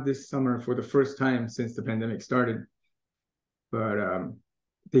Taiwan this summer for the first time since the pandemic started. But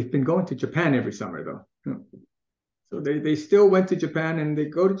they've been going to Japan every summer though. So they still went to Japan, and they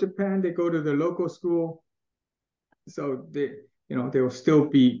go to Japan, they go to the local school. So they will still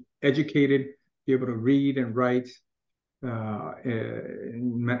be educated, be able to read and write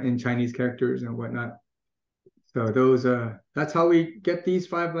in Chinese characters and whatnot. So that's how we get these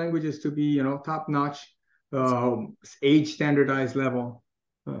 5 languages to be, top notch, age standardized level,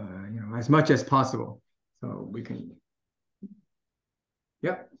 as much as possible. So we can,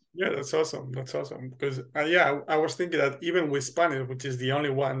 yeah. Yeah, that's awesome. That's awesome. Because yeah, I was thinking that even with Spanish, which is the only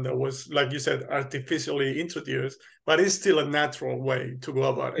one that was, like you said, artificially introduced, but it's still a natural way to go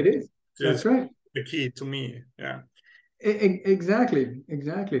about it. It is. That's right. The key to me. Yeah. Exactly.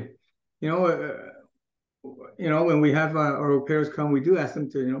 When we have our au pairs come, we do ask them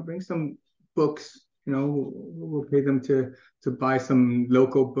to, bring some books. We'll pay them to buy some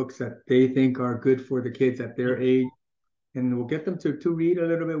local books that they think are good for the kids at their age, and we'll get them to read a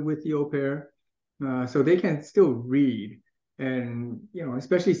little bit with the au pair, so they can still read. And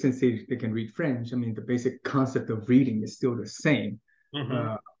especially since they can read French. I mean, the basic concept of reading is still the same.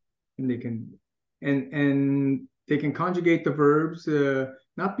 And they can and they can conjugate the verbs,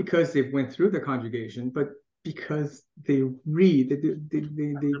 not because they've went through the conjugation, but because they read. They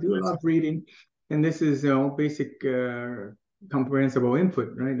do a lot of reading, and this is basic comprehensible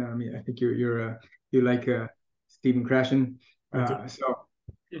input, right? I mean, I think you like Stephen Krashen,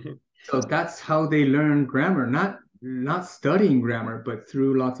 so that's how they learn grammar, not studying grammar, but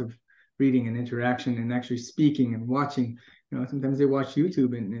through lots of reading and interaction and actually speaking and watching. Sometimes they watch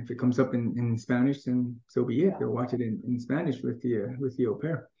YouTube, and if it comes up in Spanish, then so be it. They'll watch it in Spanish with the au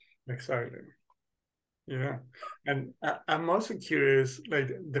pair. Exactly. Yeah. And I'm also curious,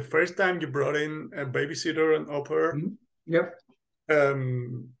 like the first time you brought in a babysitter and au pair. Yep.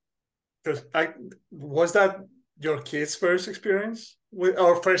 Because was that your kid's first experience with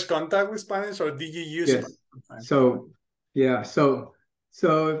or first contact with Spanish, or did you use Yes.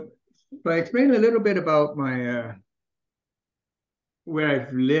 So if I explain a little bit about my where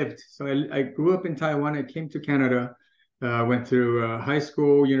I've lived. So I grew up in Taiwan. I came to Canada, went through high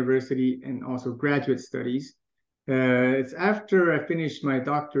school, university, and also graduate studies. It's after I finished my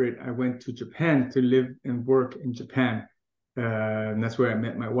doctorate, I went to Japan to live and work in Japan. And that's where I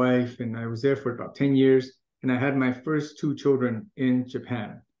met my wife, and I was there for about 10 years. And I had my first 2 children in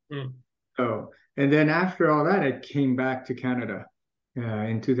Japan. So, and then after all that, I came back to Canada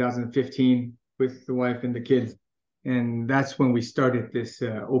in 2015 with the wife and the kids. And that's when we started this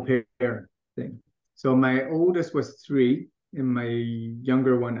au pair thing. So my oldest was 3, and my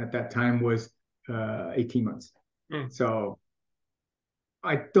younger one at that time was 18 months. So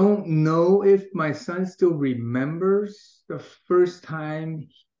I don't know if my son still remembers the first time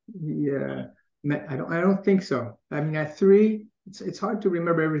he met. I don't think so. I mean, at 3, it's hard to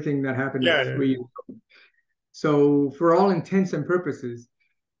remember everything that happened at 3. So for all intents and purposes,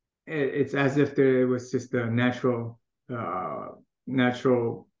 it's as if there was just a natural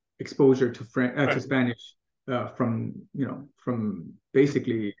exposure to Spanish from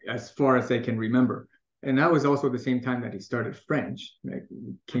basically as far as I can remember. And that was also the same time that he started French. Like,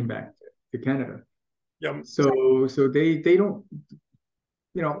 he came back to Canada. Yeah. So they don't,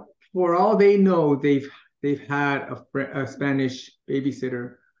 for all they know, they've had a Spanish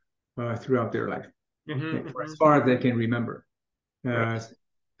babysitter throughout their life, for as far as they can remember.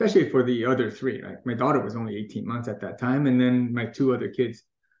 Especially for the other 3. Like, my daughter was only 18 months at that time, and then my 2 other kids,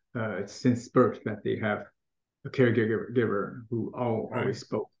 since birth, that they have a caregiver who always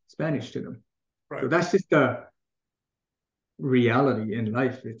spoke Spanish to them. So that's just the reality in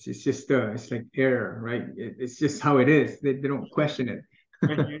life. It's just it's like air, right? It's just how it is. They don't question it.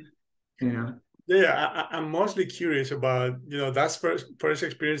 Yeah, I'm mostly curious about that first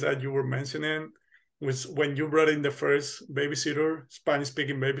experience that you were mentioning was when you brought in the first babysitter, Spanish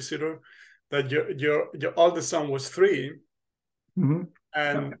speaking babysitter, that your oldest son was 3.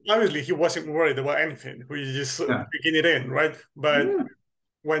 And obviously he wasn't worried about anything. We just taking it in, right? But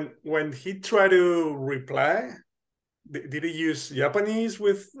when he tried to reply, did he use Japanese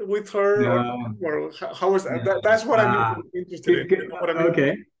with her, or how was that? That's what I'm interested in. You know what I mean?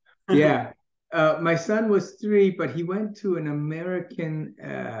 Okay, yeah. My son was 3, but he went to an American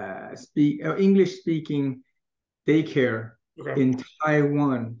English speaking daycare in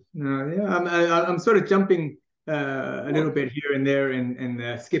Taiwan. I'm sort of jumping a little bit here and there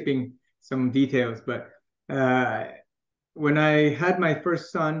and skipping some details, but when I had my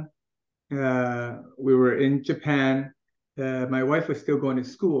first son, We were in Japan. My wife was still going to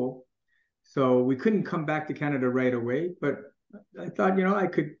school, so we couldn't come back to Canada right away. But I thought, I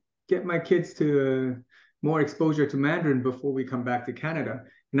could get my kids to more exposure to Mandarin before we come back to Canada.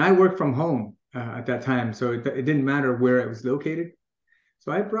 And I worked from home at that time, so it didn't matter where it was located.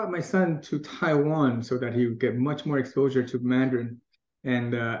 So I brought my son to Taiwan so that he would get much more exposure to Mandarin.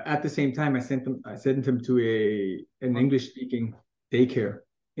 And at the same time, I sent him to an English speaking daycare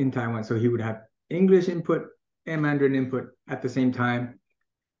in Taiwan, so he would have English input and Mandarin input at the same time.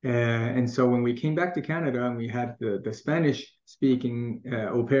 And so when we came back to Canada and we had the Spanish speaking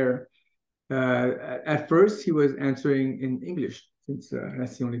au pair, at first he was answering in English, since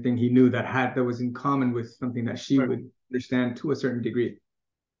that's the only thing he knew that was in common with something that she would understand to a certain degree.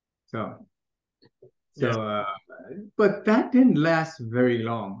 But that didn't last very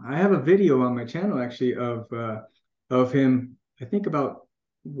long. I have a video on my channel actually of him, I think about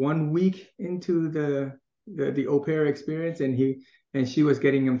 1 week into the au pair experience, and she was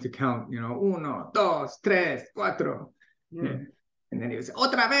getting him to count, uno, dos, tres, cuatro. Yeah. And then he was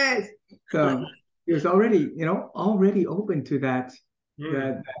otra vez. So he was already open to that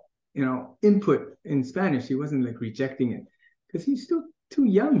input in Spanish. He wasn't like rejecting it because he's still too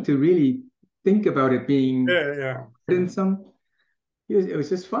young to really think about it being in some. It was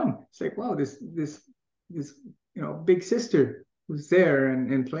just fun. It's like, wow, this big sister was there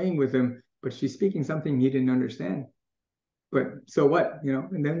and playing with him, but she's speaking something he didn't understand. But so what,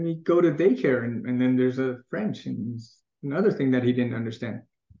 and then we go to daycare and then there's a French and another thing that he didn't understand.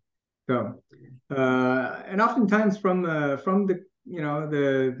 So and oftentimes from the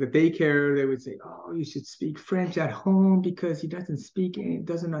daycare, they would say, oh, you should speak French at home because he doesn't speak and he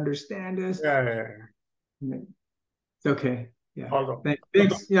doesn't understand us. It's okay. Yeah.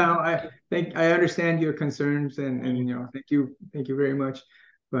 Thanks. I understand your concerns and thank you very much.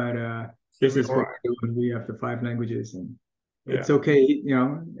 But this is what we have the 5 languages, and it's okay.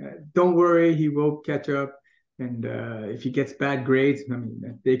 Don't worry, he will catch up. And if he gets bad grades, I mean,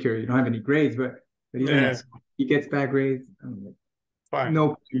 at daycare you don't have any grades, but even if he gets bad grades, fine.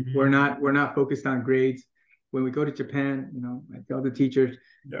 No, we're not focused on grades. When we go to Japan, I tell the teachers,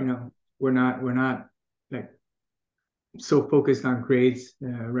 we're not like so focused on grades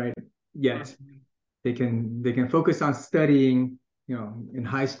right yet. They can focus on studying, in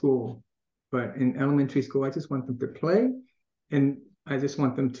high school, but in elementary school, I just want them to play, and I just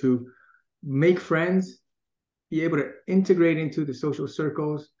want them to make friends, be able to integrate into the social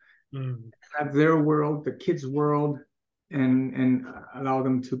circles, have their world, the kids' world, and allow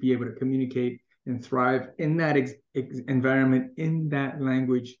them to be able to communicate and thrive in that environment, in that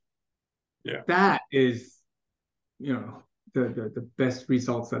language. Yeah, that is, the best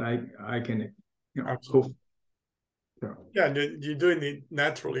results that I can, hope. So. Yeah, you're doing it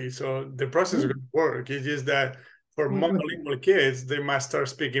naturally, so the process is going to work. It's just that for monolingual kids, they must start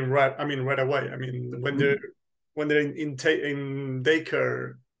speaking right away. I mean, when they're in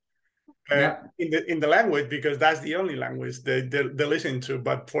daycare, in the language, because that's the only language they listen to.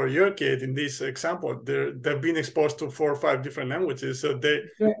 But for your kid in this example, they've been exposed to 4 or 5 different languages, so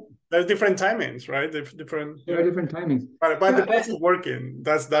there's different timings, right? There are different timings. But the process is working.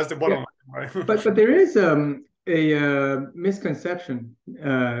 That's the bottom line, right? But there is a misconception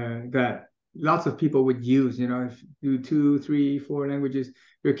that lots of people would use. If you do 2, 3, 4 languages,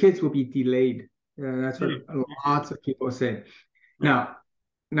 your kids will be delayed. That's what lots of people say. Now,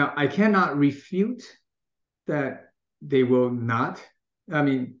 I cannot refute that they will not. I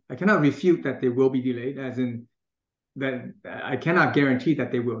mean, I cannot refute that they will be delayed, as in that I cannot guarantee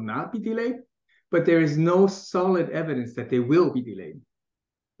that they will not be delayed, but there is no solid evidence that they will be delayed.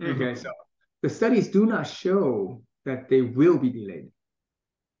 Okay, so the studies do not show that they will be delayed.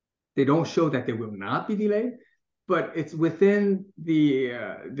 They don't show that they will not be delayed, but it's within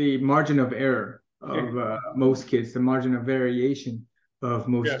the margin of error of most kids, the margin of variation of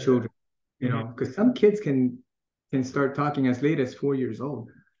most children, because some kids can start talking as late as 4 years old.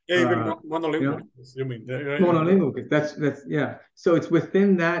 Yeah, even monolingual. You mean monolingual kids? That's So it's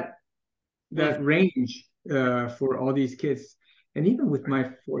within that range for all these kids. And even with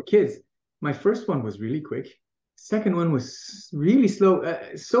my 4 kids, my first one was really quick. Second one was really slow,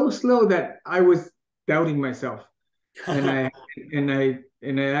 so slow that I was doubting myself. And I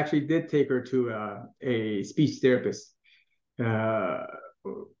actually did take her to a speech therapist,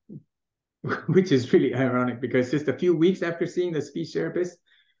 which is really ironic because just a few weeks after seeing the speech therapist,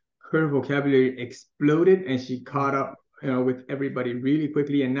 her vocabulary exploded and she caught up, with everybody really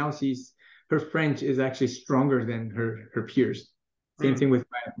quickly. And now her French is actually stronger than her peers. Same thing with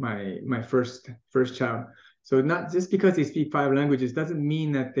my first child. So not just because they speak 5 languages doesn't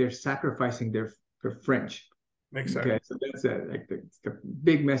mean that they're sacrificing their French. Exactly. Okay, so that's like the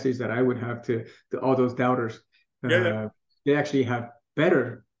big message that I would have to all those doubters. Yeah. They actually have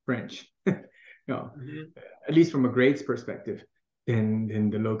better French, at least from a grades perspective, than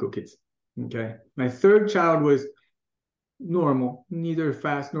the local kids. Okay, my third child was normal, neither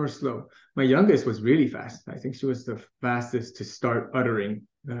fast nor slow. My youngest was really fast. I think she was the fastest to start uttering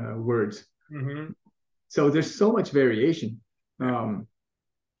words. So there's so much variation, and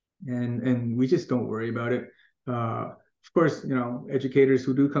we just don't worry about it. Of course, educators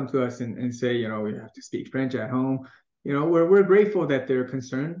who do come to us and say, we have to speak French at home. We're grateful that they're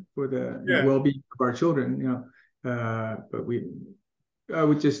concerned for the well-being of our children. But I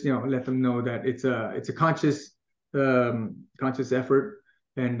would just let them know that it's a conscious effort,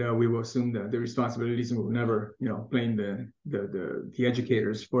 and we will assume the responsibilities, and we'll never blame the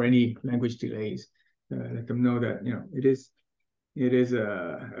educators for any language delays. Let them know that it is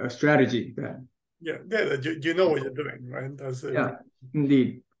a strategy that you know what you're doing, right?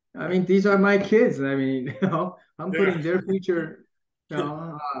 indeed. I mean, these are my kids. I mean, I'm putting their future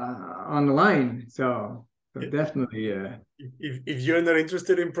on the line. So definitely. If you're not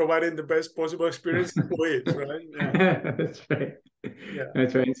interested in providing the best possible experience, please, right? Yeah. That's right. Yeah,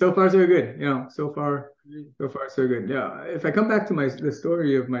 that's right. And so far, so good. So far, so good. Yeah. If I come back to the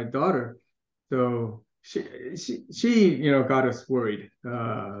story of my daughter, so she got us worried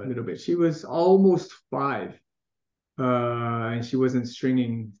a little bit. She was almost 5, and she wasn't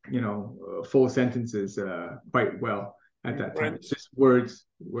stringing full sentences quite well at that time. It's just words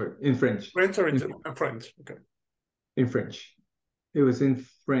were in French. French or French? Okay. In French. It was in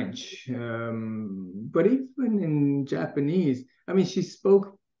French. But even in Japanese, I mean, she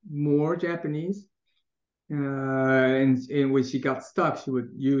spoke more Japanese. And when she got stuck, she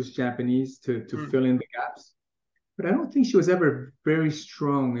would use Japanese to fill in the gaps. But I don't think she was ever very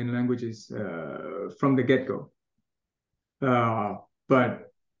strong in languages from the get-go.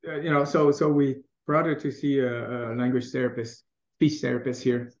 But so we brought her to see a language therapist, speech therapist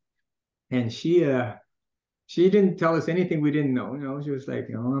here, and she didn't tell us anything we didn't know. She was like,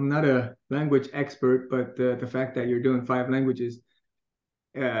 I'm not a language expert, but the fact that you're doing 5 languages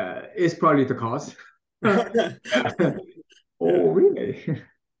is probably the cause. Oh, really?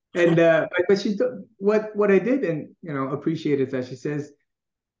 And but she's what I did and appreciate is that she says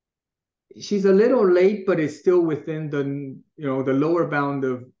she's a little late, but it's still within the lower bound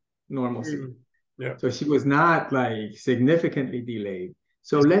of normalcy. Yeah. So she was not like significantly delayed.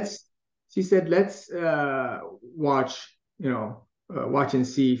 So she said, let's watch and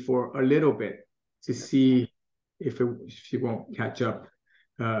see for a little bit to see if she won't catch up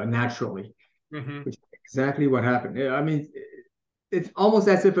naturally. Which is exactly what happened. I mean, it's almost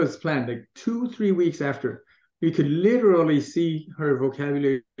as if it was planned. Like 2-3 weeks after, you could literally see her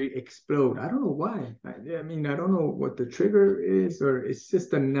vocabulary explode. I don't know why. I mean, I don't know what the trigger is, or it's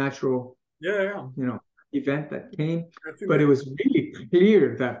just a natural, event that came. But it was really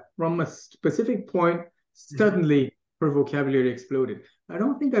clear that from a specific point, suddenly her vocabulary exploded. I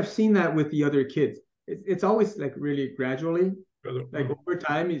don't think I've seen that with the other kids. It's always like really gradually. Like over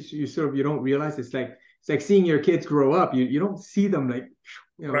time, you sort of, you don't realize it's like seeing your kids grow up. You don't see them like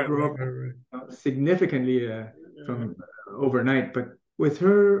grow up significantly from overnight. But with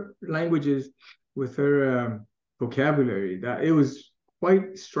her languages, with her vocabulary, that it was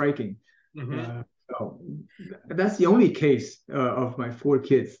quite striking. So that's the only case of my 4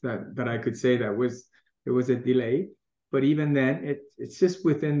 kids that I could say that it was a delay. But even then, it's just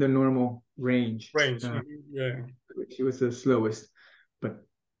within the normal range. She was the slowest, but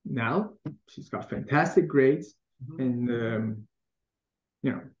now she's got fantastic grades, and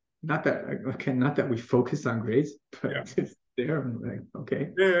not that we focus on grades, but it's there. I'm like,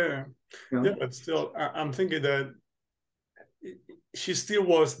 okay, but still, I'm thinking that she still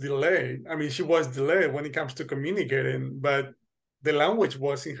was delayed. I mean, she was delayed when it comes to communicating, but the language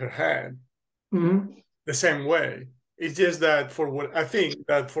was in her head the same way. It's just that for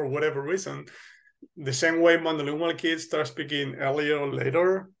whatever reason, the same way monolingual kids start speaking earlier or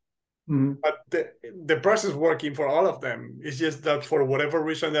later, but the process working for all of them. It's just that for whatever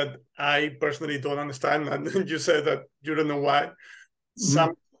reason that I personally don't understand, and you said that you don't know why,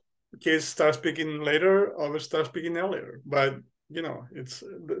 some kids start speaking later, others start speaking earlier. But it's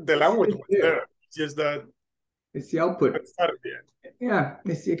the language was there. It's just that it's the output. Yeah,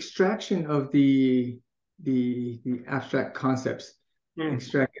 it's the extraction of the abstract concepts,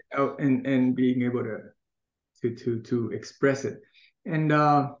 extract it out and being able to express it. And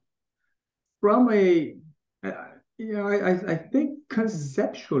from I think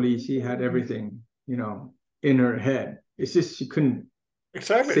conceptually she had everything in her head. It's just she couldn't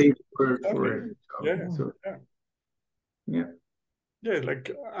Exactly. say the word for Exactly. it. Yeah. So Yeah. yeah. Yeah.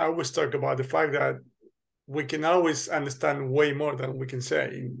 Like I always talk about the fact that we can always understand way more than we can say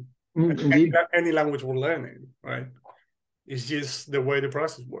in Indeed. any language we're learning, right? It's just the way the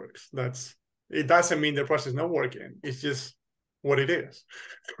process works. It doesn't mean the process is not working. It's just what it is.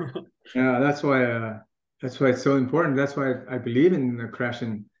 Yeah, that's why it's so important. That's why I believe in the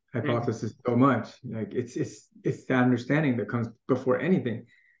Krashen hypothesis so much. Like it's the understanding that comes before anything.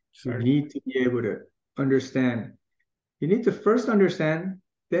 You Exactly. need to be able to understand. You need to first understand,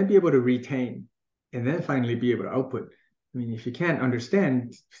 then be able to retain, and then finally be able to output. I mean, if you can't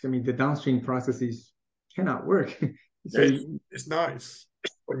understand, I mean, the downstream processes cannot work. Yeah, So it's nice.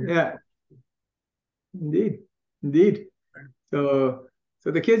 yeah, indeed, indeed. So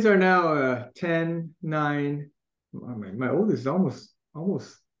so the kids are now 10, 9. My oldest is almost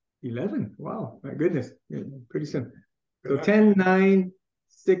 11. Wow, my goodness. Yeah, pretty soon. So 10, 9,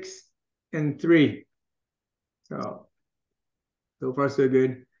 6, and 3. So so far so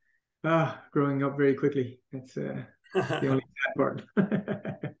good. Growing up very quickly. That's the only sad part.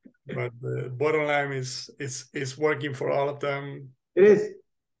 But the bottom line is it's working for all of them. It is.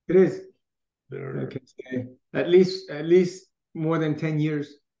 It is. I They're can say at least more than 10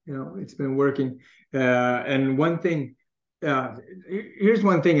 years, it's been working. And one thing, uh, here's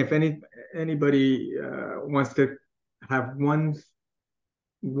one thing, if anybody wants to have one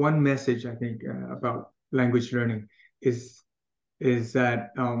message, I think, about language learning is that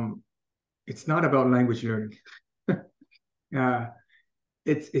it's not about language learning. uh,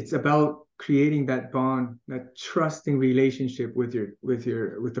 it's about creating that bond, that trusting relationship with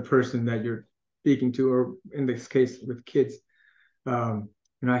the person that you're speaking to, or in this case with kids.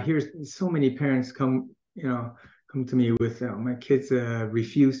 I hear so many parents come to me with my kids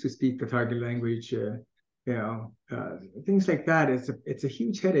refuse to speak the target language, things like that. It's a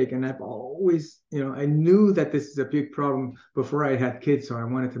huge headache, and I've always, I knew that this is a big problem before I had kids, so I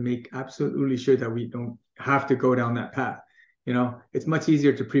wanted to make absolutely sure that we don't have to go down that path. It's much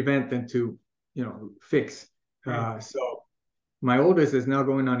easier to prevent than to fix. So my oldest is now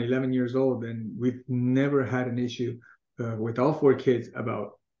going on 11 years old, and we've never had an issue with all 4 kids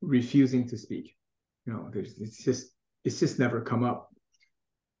about refusing to speak. It's just never come up.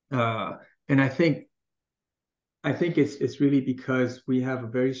 And I think it's really because we have a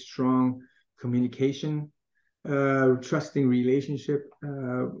very strong communication, trusting relationship.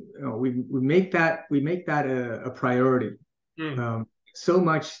 We make that a priority. So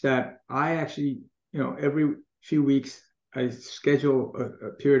much that I actually, every few weeks I schedule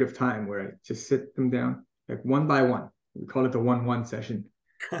a period of time where I just sit them down, like one by one. We call it the 1-1 session.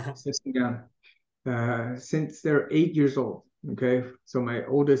 Sit them down. Since they're 8 years old. Okay, so my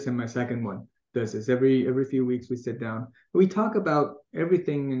oldest and my second one does this every few weeks. We sit down. We talk about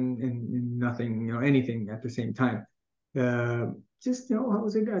everything and nothing, anything at the same time. Just how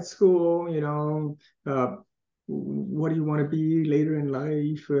was it at school? What do you want to be later in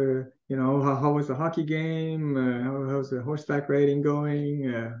life? How was the hockey game? How's the horseback riding going?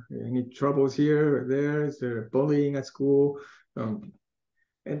 Any troubles here or there? Is there bullying at school? And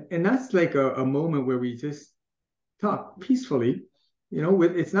that's like a moment where we just talk peacefully.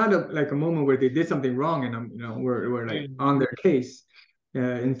 It's not like a moment where they did something wrong and we're like on their case.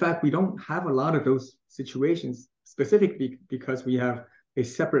 In fact, we don't have a lot of those situations specifically because we have a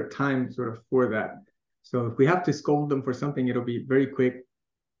separate time sort of for that. So if we have to scold them for something, it'll be very quick.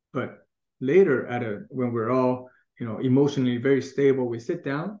 But later, when we're all emotionally very stable, we sit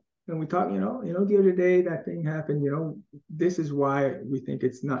down and we talk. The other day that thing happened. This is why we think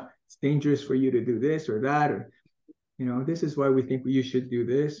it's dangerous for you to do this or that, or this is why we think you should do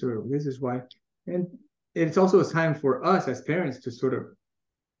this, or this is why. And it's also a time for us as parents to sort of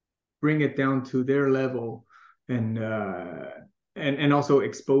bring it down to their level and also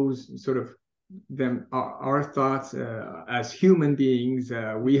expose sort of our thoughts as human beings.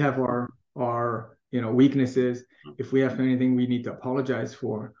 We have our weaknesses. If we have anything we need to apologize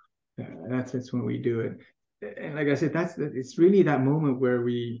for, that's when we do it. And like I said, it's really that moment where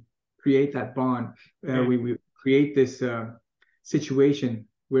we create that bond. We create this situation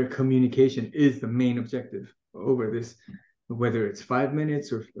where communication is the main objective over this, whether it's 5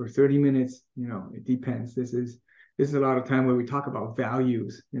 minutes or 30 minutes. It depends. This is a lot of time where we talk about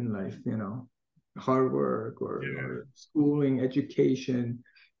values in life. Hard work or schooling, education,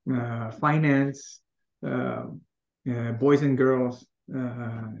 finance, boys and girls.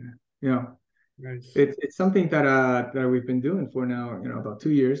 Nice. It's something that we've been doing for now, about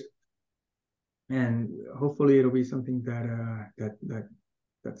 2 years, and hopefully it'll be something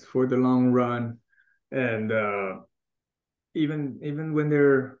that's for the long run. and even when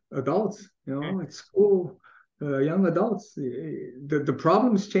they're adults, at school, young adults, the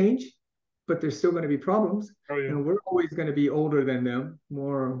problems change, but there's still going to be problems. Oh yeah. And we're always going to be older than them,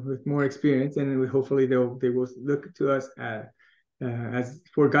 with more experience, and hopefully they will look to us as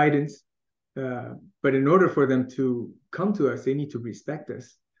for guidance. But in order for them to come to us, they need to respect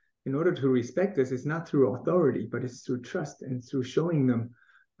us. In order to respect us, it's not through authority, but it's through trust and through showing them,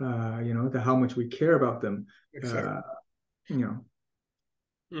 how much we care about them. Exactly.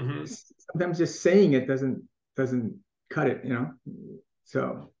 Sometimes just saying it doesn't cut it.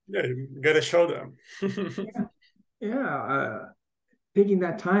 So yeah, you gotta show them. yeah, taking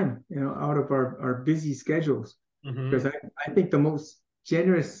that time, out of our busy schedules, because I think the most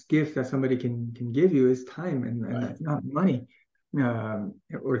generous gift that somebody can give you is time, and that's not money,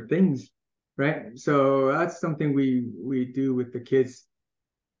 or things, right? So that's something we do with the kids,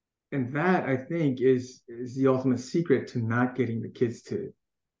 and that I think is the ultimate secret to not getting the kids to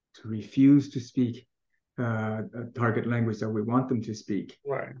refuse to speak a target language that we want them to speak.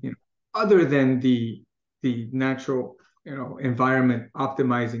 Right. Other than the natural, environment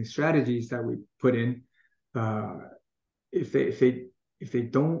optimizing strategies that we put in. If they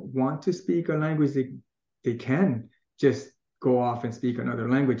don't want to speak a language, they can just go off and speak another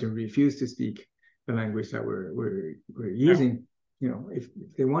language and refuse to speak the language that we're using. If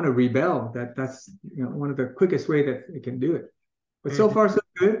they want to rebel, that's one of the quickest way that they can do it. But so far so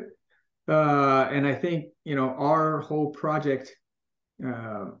good. And I think our whole project,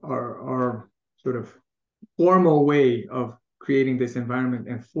 our sort of formal way of creating this environment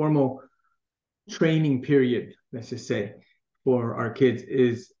and formal training period, let's just say, for our kids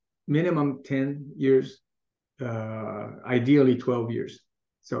is minimum 10 years, ideally 12 years.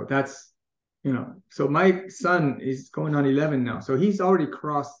 So that's, so my son is going on 11 now. So he's already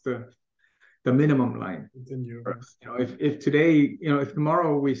crossed the minimum line. If today, if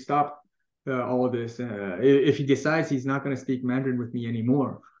tomorrow we stop all of this, if he decides he's not going to speak Mandarin with me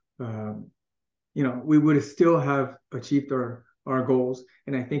anymore, we would still have achieved our goals.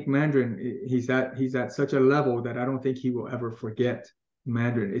 And I think Mandarin, he's at such a level that I don't think he will ever forget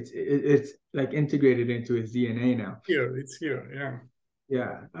Mandarin. It's like integrated into his DNA now. It's here, yeah.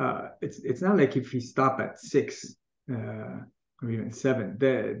 Yeah, it's not like if he stopped at 6 or even 7,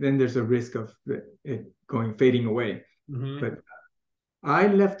 then there's a risk of it fading away. But I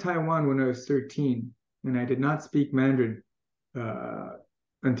left Taiwan when I was 13, and I did not speak Mandarin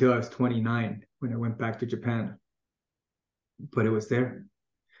until I was 29 when I went back to Japan. But it was there,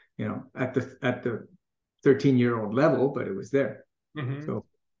 at the 13-year-old level, but it was there. So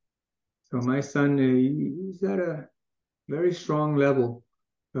my son, he's at a very strong level,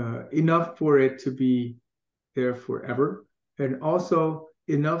 enough for it to be there forever, and also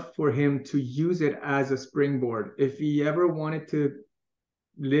enough for him to use it as a springboard. If he ever wanted to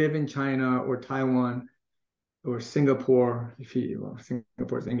live in China or Taiwan or Singapore,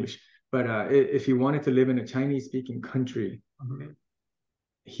 Singapore is English, but if he wanted to live in a Chinese-speaking country,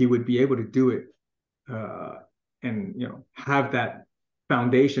 he would be able to do it, and have that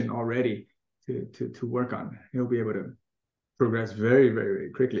foundation already to work on. He'll be able to progress very, very,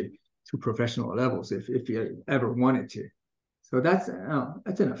 very quickly to professional levels if he ever wanted to. So that's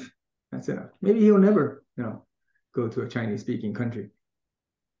enough. That's enough. Maybe he'll never go to a Chinese-speaking country,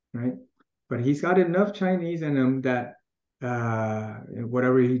 right? But he's got enough Chinese in him that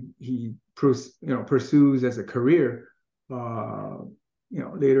whatever he pursues as a career,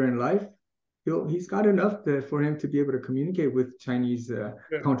 later in life, he's got enough for him to be able to communicate with Chinese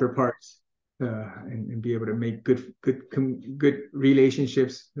counterparts, and be able to make good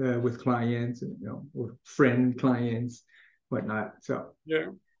relationships with clients, and or friend clients, whatnot. So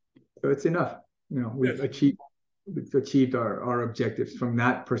it's enough. We've achieved our objectives from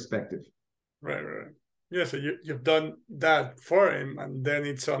that perspective. Right. Yeah, so you've done that for him, and then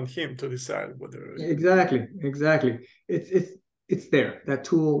it's on him to decide whether. Exactly. It's there. That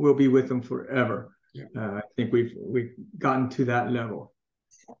tool will be with them forever. I think we've gotten to that level.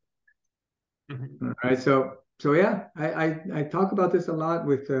 All right. So yeah, I talk about this a lot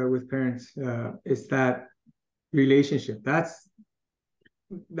with parents. It's that relationship. That's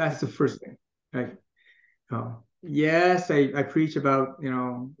the first thing. Right. Yes, I preach about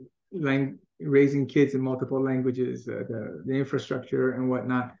raising kids in multiple languages, the infrastructure and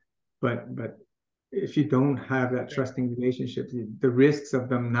whatnot, but if you don't have that trusting relationship, the risks of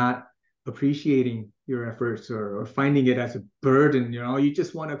them not appreciating your efforts or finding it as a burden, you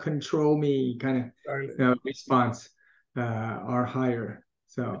just want to control me kind of response, are higher.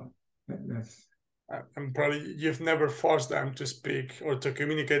 So that's and probably you've never forced them to speak or to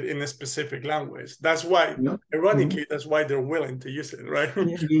communicate in a specific language. That's why, No. ironically, that's why they're willing to use it, right?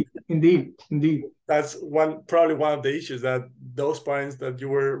 Yeah, indeed. That's probably one of the issues, that those parents that you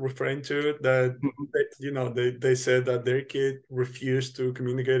were referring to, that they said that their kid refused to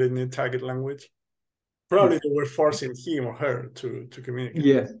communicate in the target language. Probably Yes. they were forcing him or her to communicate.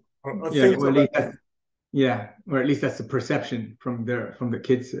 Yes. Or Yeah. things Or at of least that. or at least that's the perception from the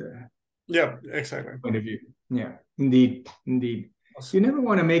kids' Yeah, exactly. point of view. Yeah. Indeed. You never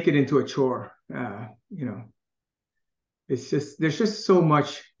want to make it into a chore. It's just there's just so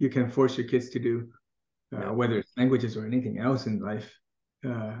much you can force your kids to do, whether it's languages or anything else in life.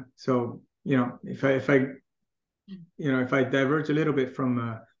 So if I diverge a little bit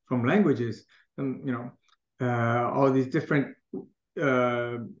from languages, all these different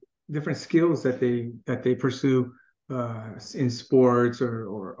skills that they pursue in sports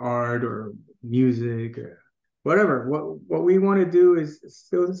or art or music or whatever. What we want to do is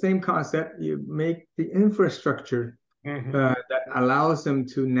still the same concept. You make the infrastructure that allows them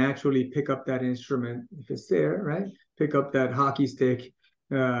to naturally pick up that instrument if it's there, right? Pick up that hockey stick.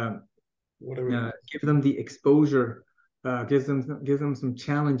 Give them the exposure, give them some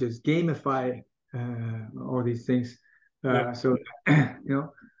challenges, gamify all these things. So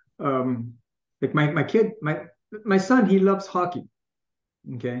like my kid, my son, he loves hockey.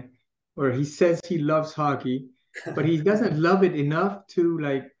 Okay, or he says he loves hockey, but he doesn't love it enough to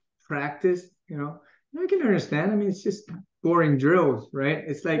like practice. I can understand. I mean, it's just boring drills, right?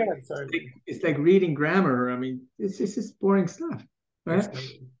 It's like it's like reading grammar. I mean, it's just boring stuff, right?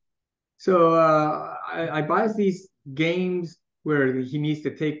 Exactly. So I buy these games where he needs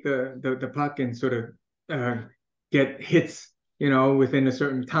to take the puck and sort of get hits, within a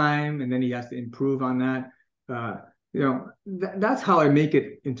certain time, and then he has to improve on that. That's how I make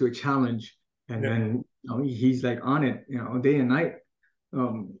it into a challenge, and then he's like on it, day and night,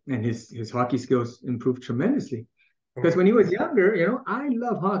 and his hockey skills improve tremendously. Because when he was younger, I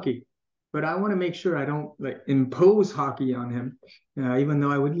love hockey, but I want to make sure I don't like impose hockey on him, even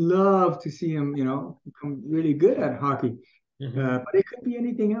though I would love to see him, become really good at hockey. But it could be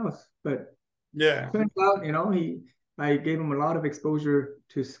anything else. But turns out, I gave him a lot of exposure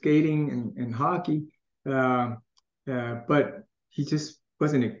to skating and hockey, but he just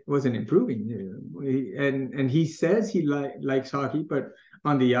wasn't improving. And he says he likes hockey, but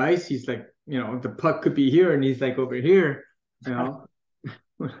on the ice, he's like, the puck could be here, and he's like over here,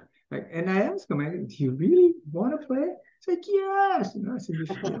 And I asked him, do you really want to play? It's like, yes. I said,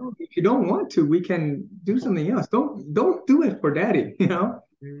 if you don't want to, we can do something else. Don't do it for daddy, Yeah.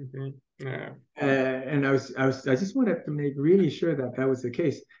 And I just wanted to make really sure that was the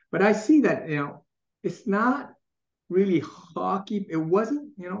case. But I see that, it's not really hockey. It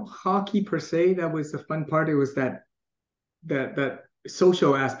wasn't, hockey per se. That was the fun part. It was that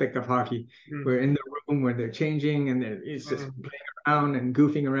social aspect of hockey. We're in the room where they're changing and it's just playing around and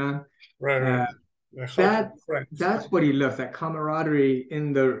goofing around. Right. That's what he loves, that camaraderie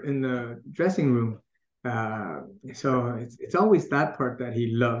in the dressing room. So it's always that part that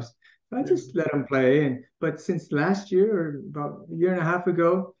he loves. So I just let him play. But since last year, or about a year and a half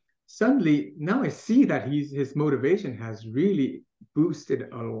ago, suddenly now I see that his motivation has really boosted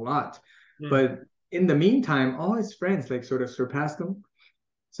a lot. But in the meantime, all his friends like sort of surpassed him.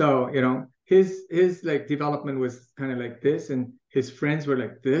 So, his like development was kind of like this, and his friends were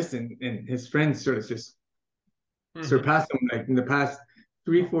like this, and his friends sort of just surpassed him like in the past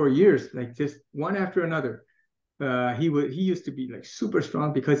 3-4 years, like just one after another. He used to be like super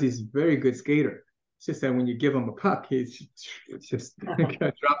strong because he's a very good skater. It's just that when you give him a puck, it just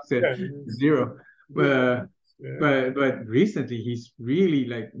drops at zero. But recently he's really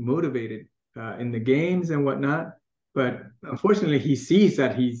like motivated in the games and whatnot. But unfortunately, he sees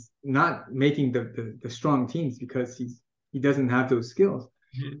that he's not making the strong teams because he doesn't have those skills.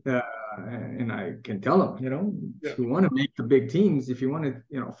 And I can tell him, if you want to make the big teams, if you want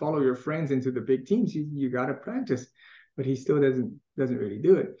to, follow your friends into the big teams, you got to practice. But he still doesn't really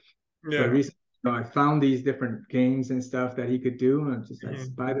do it. But recently, I found these different games and stuff that he could do, and I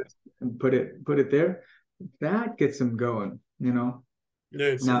buy this and put it there. That gets him going, Now,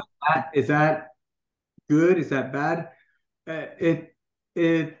 is that good? Is that bad? It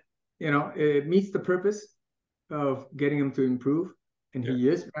meets the purpose of getting him to improve, and he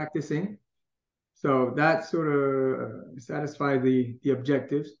is practicing. So that sort of satisfies the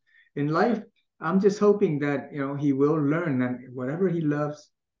objectives in life. I'm just hoping that he will learn that whatever he loves,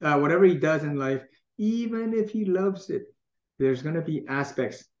 whatever he does in life, even if he loves it, there's going to be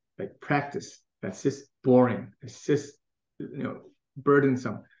aspects like practice that's just boring. It's just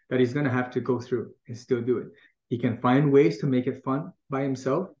burdensome. that he's going to have to go through and still do it. He can find ways to make it fun by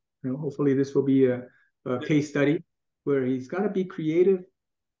himself. Hopefully this will be a case study where he's got to be creative,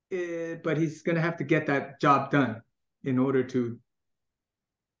 but he's going to have to get that job done in order to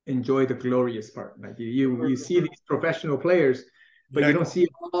enjoy the glorious part. Like you see these professional players, but you don't see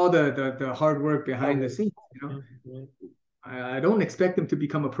all the hard work behind the scenes. I don't expect them to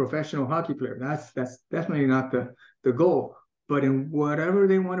become a professional hockey player. That's definitely not the goal. But in whatever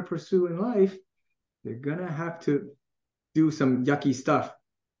they want to pursue in life, they're gonna have to do some yucky stuff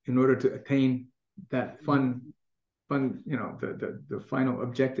in order to attain that fun, the final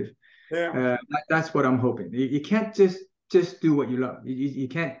objective. That's what I'm hoping. You can't just do what you love. You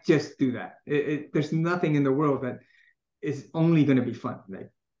can't just do that. There's nothing in the world that is only going to be fun.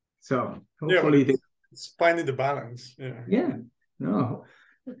 Like, so hopefully it's finding the balance. No,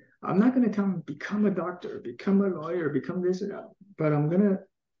 I'm not going to tell them become a doctor, become a lawyer, become this or that, but I'm going to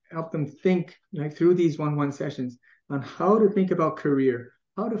help them think like through these one-on-one sessions on how to think about career,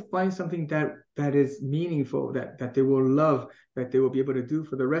 how to find something that is meaningful, that they will love, that they will be able to do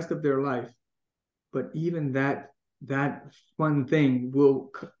for the rest of their life. But even that fun thing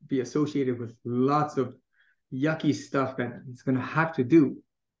will be associated with lots of yucky stuff that it's going to have to do,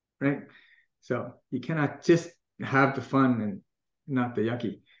 right? So you cannot just have the fun and not the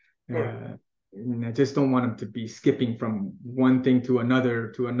yucky. And I just don't want them to be skipping from one thing to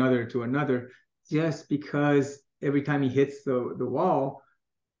another, just because every time he hits the wall,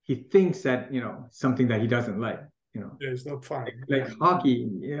 he thinks that, something that he doesn't like, it's not fun. Like hockey,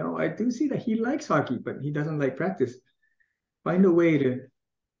 I do see that he likes hockey, but he doesn't like practice. Find a way to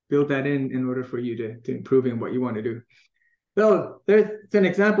build that in order for you to improve in what you want to do. So there's an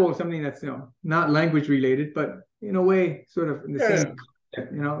example of something that's not language related, but in a way sort of in the same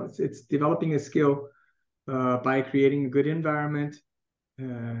concept. It's developing a skill by creating a good environment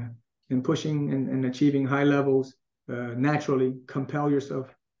and pushing and achieving high levels naturally. Compel yourself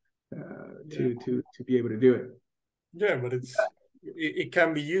to be able to do it. Yeah, but it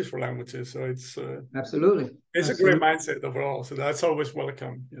can be used for languages, so it's absolutely a great mindset overall. So that's always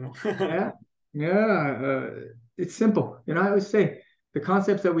welcome, It's simple. I always say the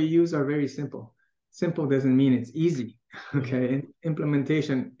concepts that we use are very simple. Simple doesn't mean it's easy. Okay, and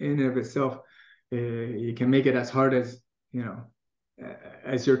implementation in and of itself, you can make it as hard as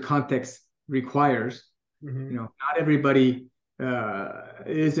as your context requires. Not everybody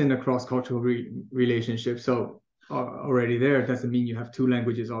is in a cross-cultural relationship, so already there doesn't mean you have two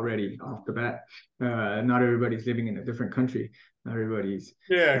languages already off the bat. Not everybody's living in a different country. Not everybody's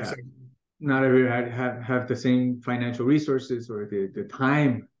exactly. Not everybody have the same financial resources or the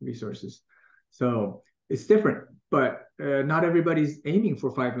time resources. So it's different, but not everybody's aiming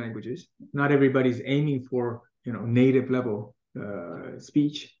for 5 languages. Not everybody's aiming for native level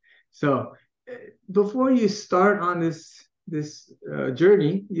speech. So before you start on this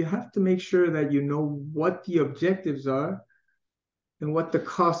journey, you have to make sure that you know what the objectives are and what the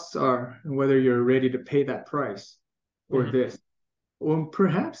costs are, and whether you're ready to pay that price for this. Or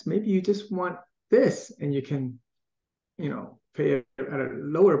perhaps maybe you just want this and you can, pay it at a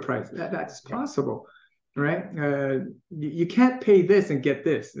lower price. That's possible, right? You can't pay this and get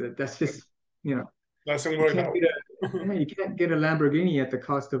this. That's just, doesn't work out. You can't get a Lamborghini at the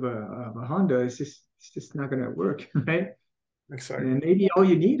cost of a Honda. It's just not going to work, right? Exactly. And maybe all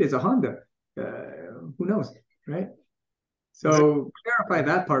you need is a Honda. Who knows, right? So clarify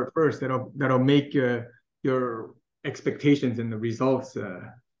that part first. That'll make your expectations and the results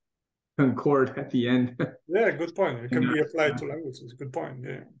concord at the end. Good point. It can be applied to languages. Good point.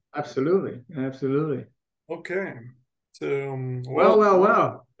 Yeah. Absolutely. Okay. So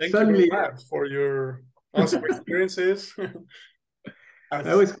well. Thank you very much for your awesome experiences.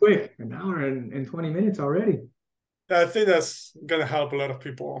 That was quick. An hour and 20 minutes already. I think that's gonna help a lot of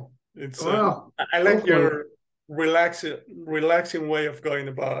people. It's I like your relaxing way of going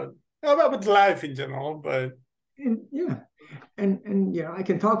about life in general, but and I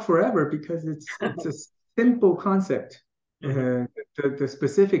can talk forever because it's a simple concept. The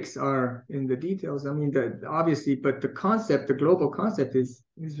specifics are in the details. I mean, obviously, but the concept, the global concept, is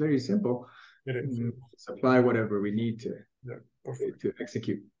very simple. It is. Supply whatever we need to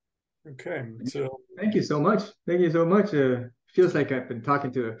execute. Okay, so thank you so much. Feels like I've been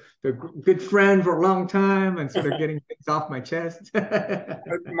talking to a good friend for a long time and sort of getting things off my chest.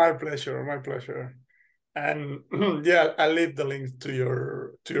 My pleasure. And I'll leave the link to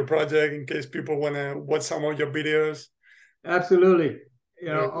your project in case people want to watch some of your videos. Absolutely.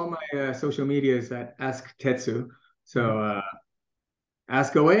 All my social media is at Ask Tetsu. So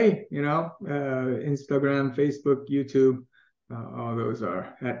ask away, Instagram, Facebook, YouTube. all those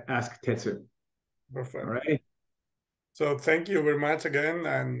are at Ask Tetsu. Perfect. All right. So thank you very much again,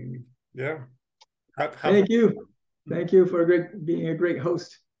 and yeah, Thank you. Thank you for being a great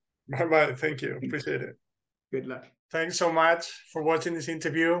host. Bye-bye. Thank you. Appreciate it. Good luck. Thanks so much for watching this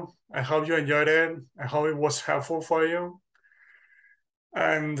interview. I hope you enjoyed it. I hope it was helpful for you.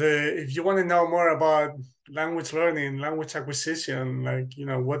 And if you want to know more about language learning, language acquisition, like, you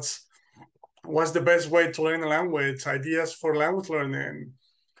know, what's the best way to learn a language, ideas for language learning,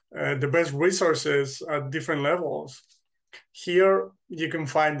 the best resources at different levels, here you can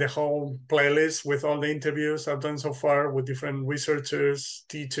find the whole playlist with all the interviews I've done so far with different researchers,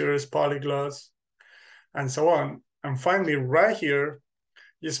 teachers, polyglots, and so on. And finally, right here,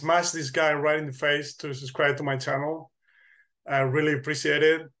 you smash this guy right in the face to subscribe to my channel. I really appreciate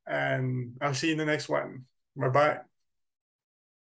it, and I'll see you in the next one. Bye-bye.